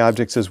work with the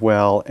objects as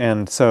well.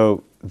 And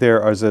so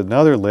there is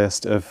another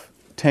list of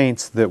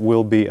taints that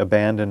will be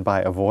abandoned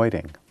by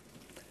avoiding.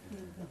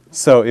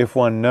 So if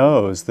one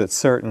knows that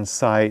certain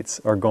sites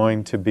are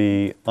going to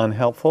be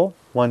unhelpful,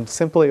 one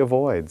simply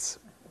avoids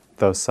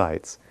those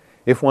sites.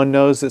 If one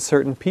knows that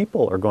certain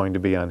people are going to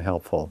be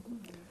unhelpful,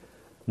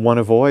 one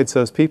avoids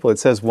those people. It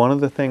says one of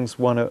the things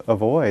one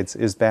avoids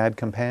is bad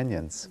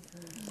companions.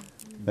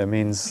 That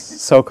means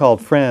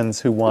so-called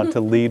friends who want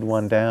to lead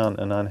one down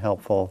an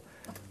unhelpful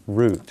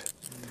route.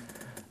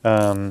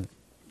 Now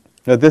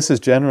this is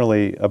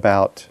generally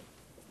about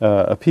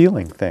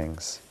appealing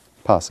things,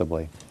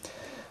 possibly.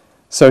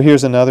 So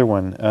here's another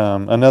one,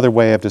 another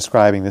way of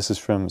describing, this is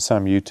from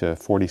Samyutta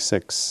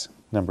 46,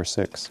 number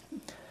 6.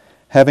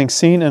 Having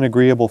seen an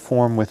agreeable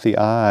form with the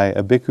eye,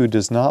 a bhikkhu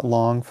does not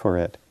long for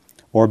it,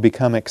 or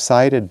become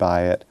excited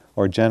by it,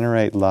 or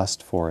generate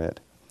lust for it.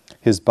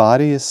 His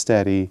body is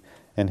steady,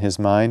 and his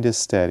mind is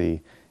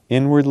steady,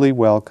 inwardly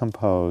well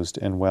composed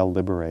and well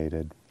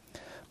liberated.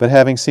 But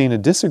having seen a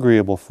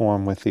disagreeable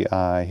form with the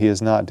eye, he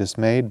is not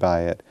dismayed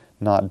by it,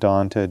 not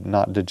daunted,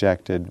 not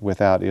dejected,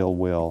 without ill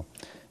will.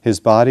 His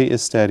body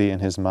is steady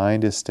and his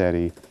mind is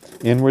steady,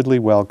 inwardly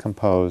well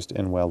composed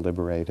and well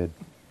liberated.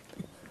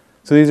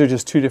 So these are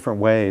just 2 different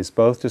ways,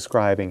 both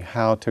describing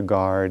how to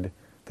guard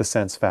the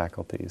sense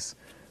faculties.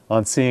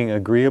 On seeing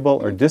agreeable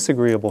or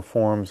disagreeable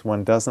forms,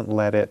 one doesn't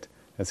let it,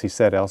 as he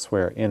said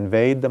elsewhere,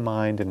 invade the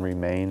mind and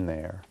remain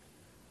there.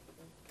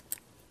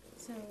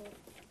 So,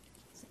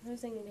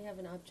 supposing we have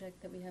an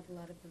object that we have a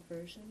lot of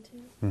aversion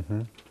to,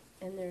 Mm-hmm.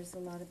 and there's a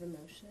lot of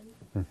emotion,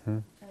 Mm-hmm.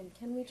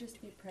 can we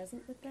just be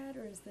present with that,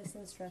 or is this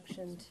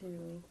instruction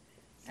to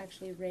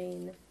actually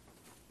rein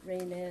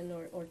in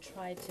or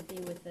try to be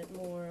with it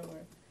more, or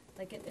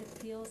like it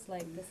feels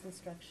like this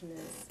instruction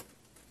is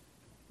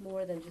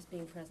more than just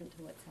being present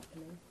to what's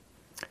happening?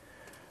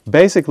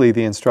 Basically,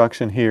 the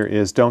instruction here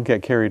is don't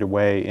get carried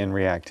away in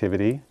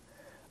reactivity,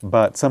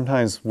 but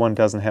sometimes one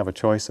doesn't have a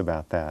choice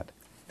about that.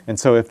 And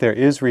so if there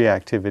is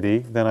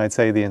reactivity, then I'd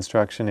say the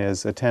instruction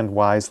is attend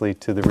wisely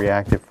to the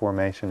reactive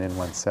formation in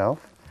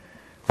oneself,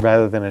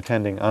 rather than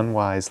attending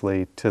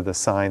unwisely to the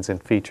signs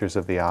and features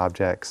of the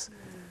objects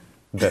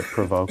that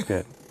provoked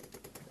it.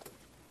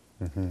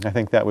 I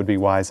think that would be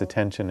wise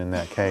attention in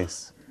that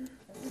case.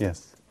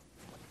 Yes?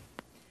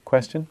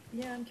 Question?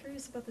 Yeah, I'm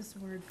curious about this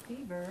word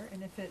fever,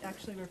 and if it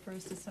actually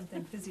refers to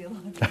something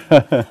physiological,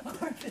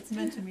 or if it's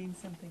meant to mean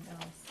something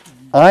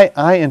else.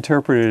 I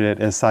interpreted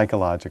it as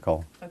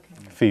psychological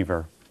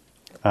fever,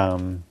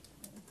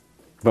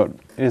 but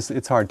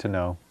it's hard to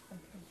know.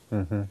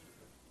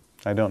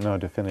 I don't know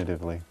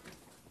definitively.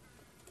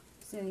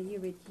 So you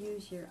would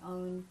use your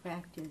own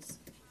practice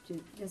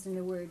to, doesn't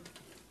the word,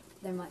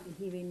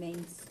 he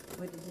remains,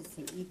 what does it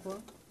say,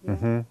 equal?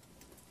 Yeah?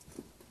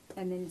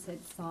 And then it said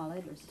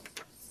solid, or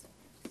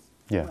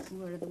yes.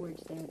 What are the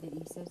words there that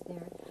he says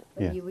there?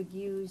 But Yeah. you would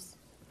use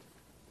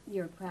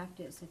your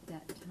practice at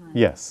that time.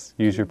 Yes,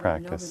 use your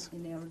practice.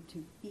 In order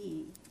to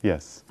be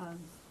Yes.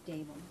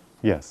 stable.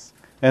 Yes.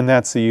 And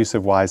that's the use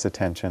of wise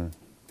attention.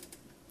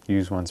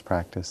 Use one's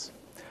practice.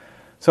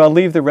 So I'll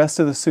leave the rest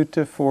of the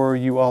sutta for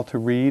you all to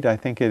read. I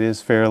think it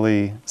is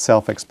fairly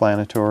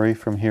self-explanatory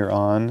from here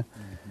on.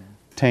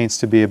 Taints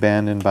to be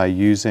abandoned by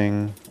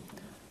using,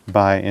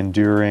 by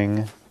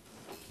enduring,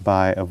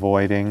 by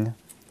avoiding,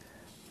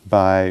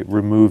 by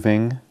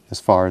removing as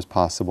far as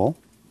possible,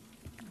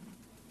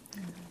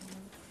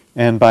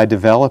 and by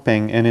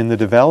developing. And in the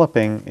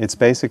developing, it's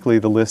basically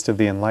the list of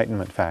the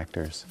enlightenment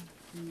factors.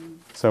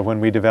 So when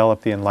we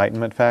develop the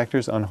enlightenment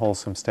factors,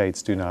 unwholesome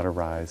states do not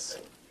arise.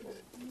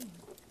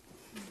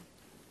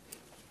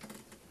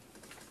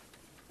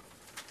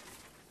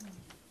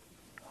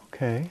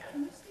 Okay.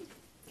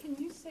 Can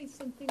you say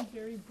something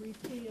very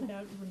briefly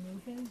about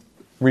removing?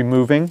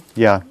 Removing,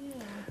 yeah.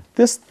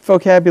 This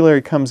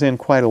vocabulary comes in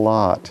quite a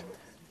lot.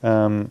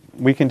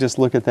 We can just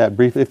look at that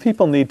briefly. If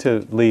people need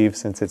to leave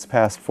since it's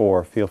past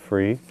 4, feel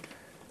free.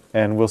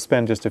 And we'll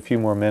spend just a few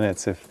more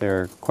minutes if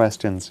there are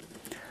questions.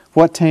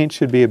 What taint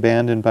should be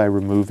abandoned by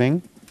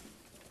removing?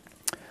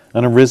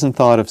 An arisen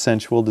thought of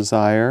sensual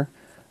desire,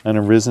 an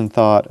arisen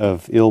thought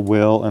of ill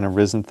will, an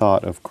arisen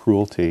thought of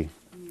cruelty.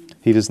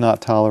 He does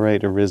not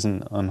tolerate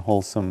arisen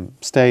unwholesome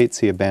states.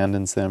 He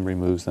abandons them,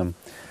 removes them.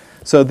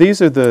 So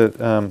these are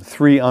the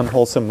three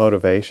unwholesome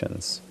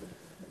motivations.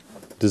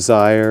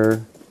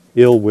 Desire,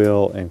 ill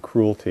will, and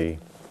cruelty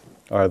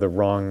are the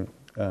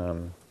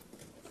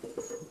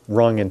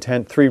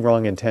three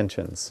wrong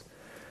intentions.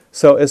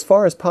 So as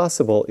far as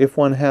possible, if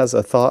one has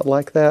a thought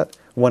like that,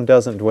 one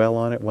doesn't dwell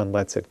on it, one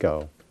lets it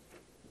go.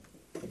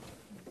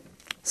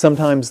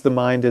 Sometimes the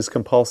mind is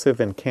compulsive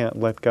and can't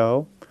let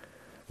go,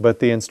 but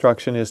the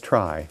instruction is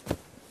try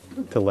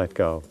to let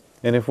go.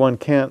 And if one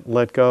can't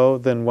let go,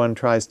 then one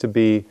tries to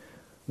be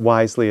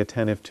wisely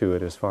attentive to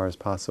it as far as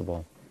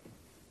possible.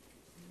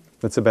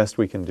 That's the best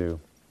we can do,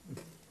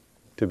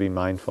 to be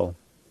mindful.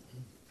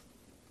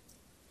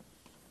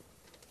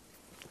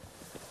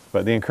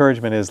 But the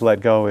encouragement is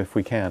let go if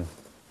we can.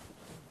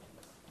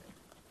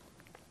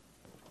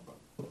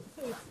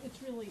 So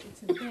it's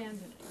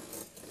abandoning.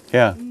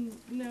 Yeah.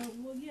 No,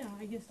 well, yeah,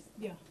 I guess,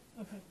 yeah,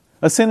 okay.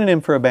 A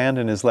synonym for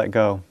abandon is let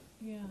go.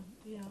 Yeah,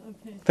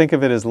 okay. Think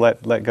of it as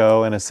let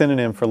go, and a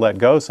synonym for let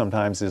go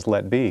sometimes is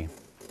let be.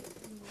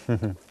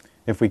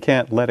 If we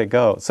can't let it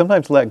go.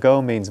 Sometimes let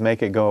go means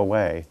make it go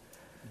away.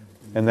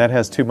 And that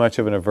has too much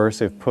of an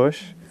aversive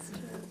push.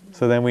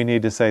 So then we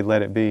need to say,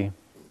 let it be.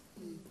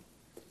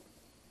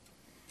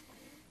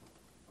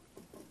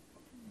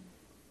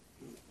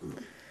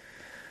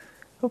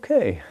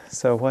 Okay,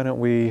 so why don't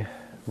we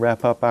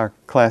wrap up our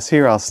class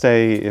here. I'll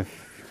stay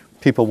if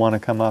people want to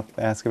come up,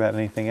 ask about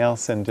anything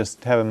else, and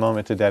just have a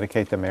moment to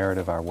dedicate the merit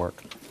of our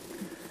work.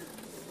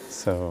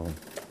 So,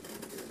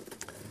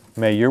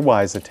 may your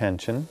wise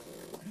attention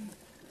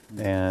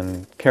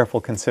and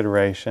careful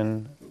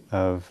consideration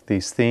of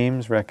these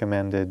themes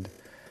recommended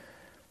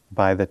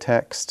by the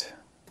text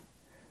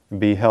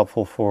be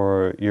helpful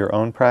for your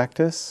own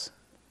practice,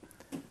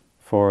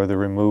 for the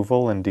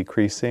removal and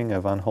decreasing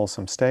of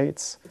unwholesome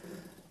states,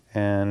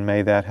 and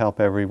may that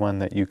help everyone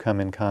that you come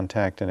in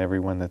contact and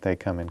everyone that they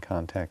come in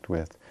contact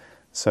with,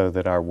 so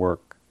that our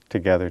work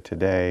together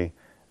today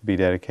be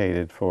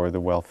dedicated for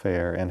the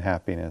welfare and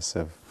happiness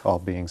of all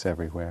beings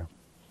everywhere.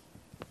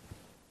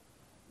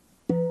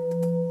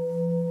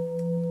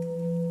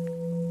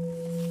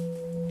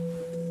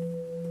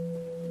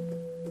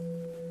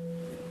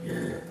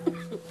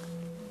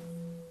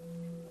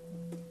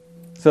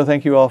 So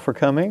thank you all for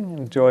coming.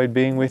 Enjoyed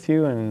being with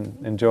you and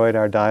enjoyed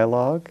our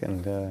dialogue.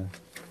 And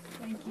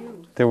Thank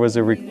you. there was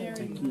a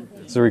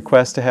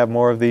request to have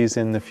more of these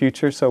in the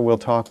future, so we'll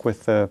talk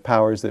with the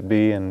powers that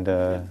be and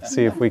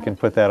see if we can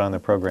put that on the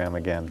program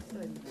again.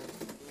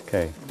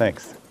 Okay,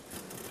 thanks.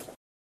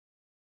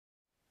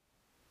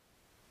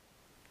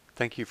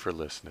 Thank you for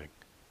listening.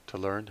 To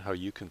learn how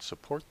you can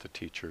support the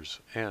teachers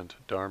and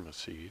Dharma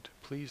Seed,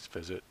 please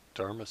visit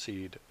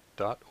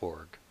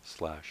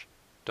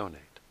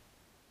dharmaseed.org/donate.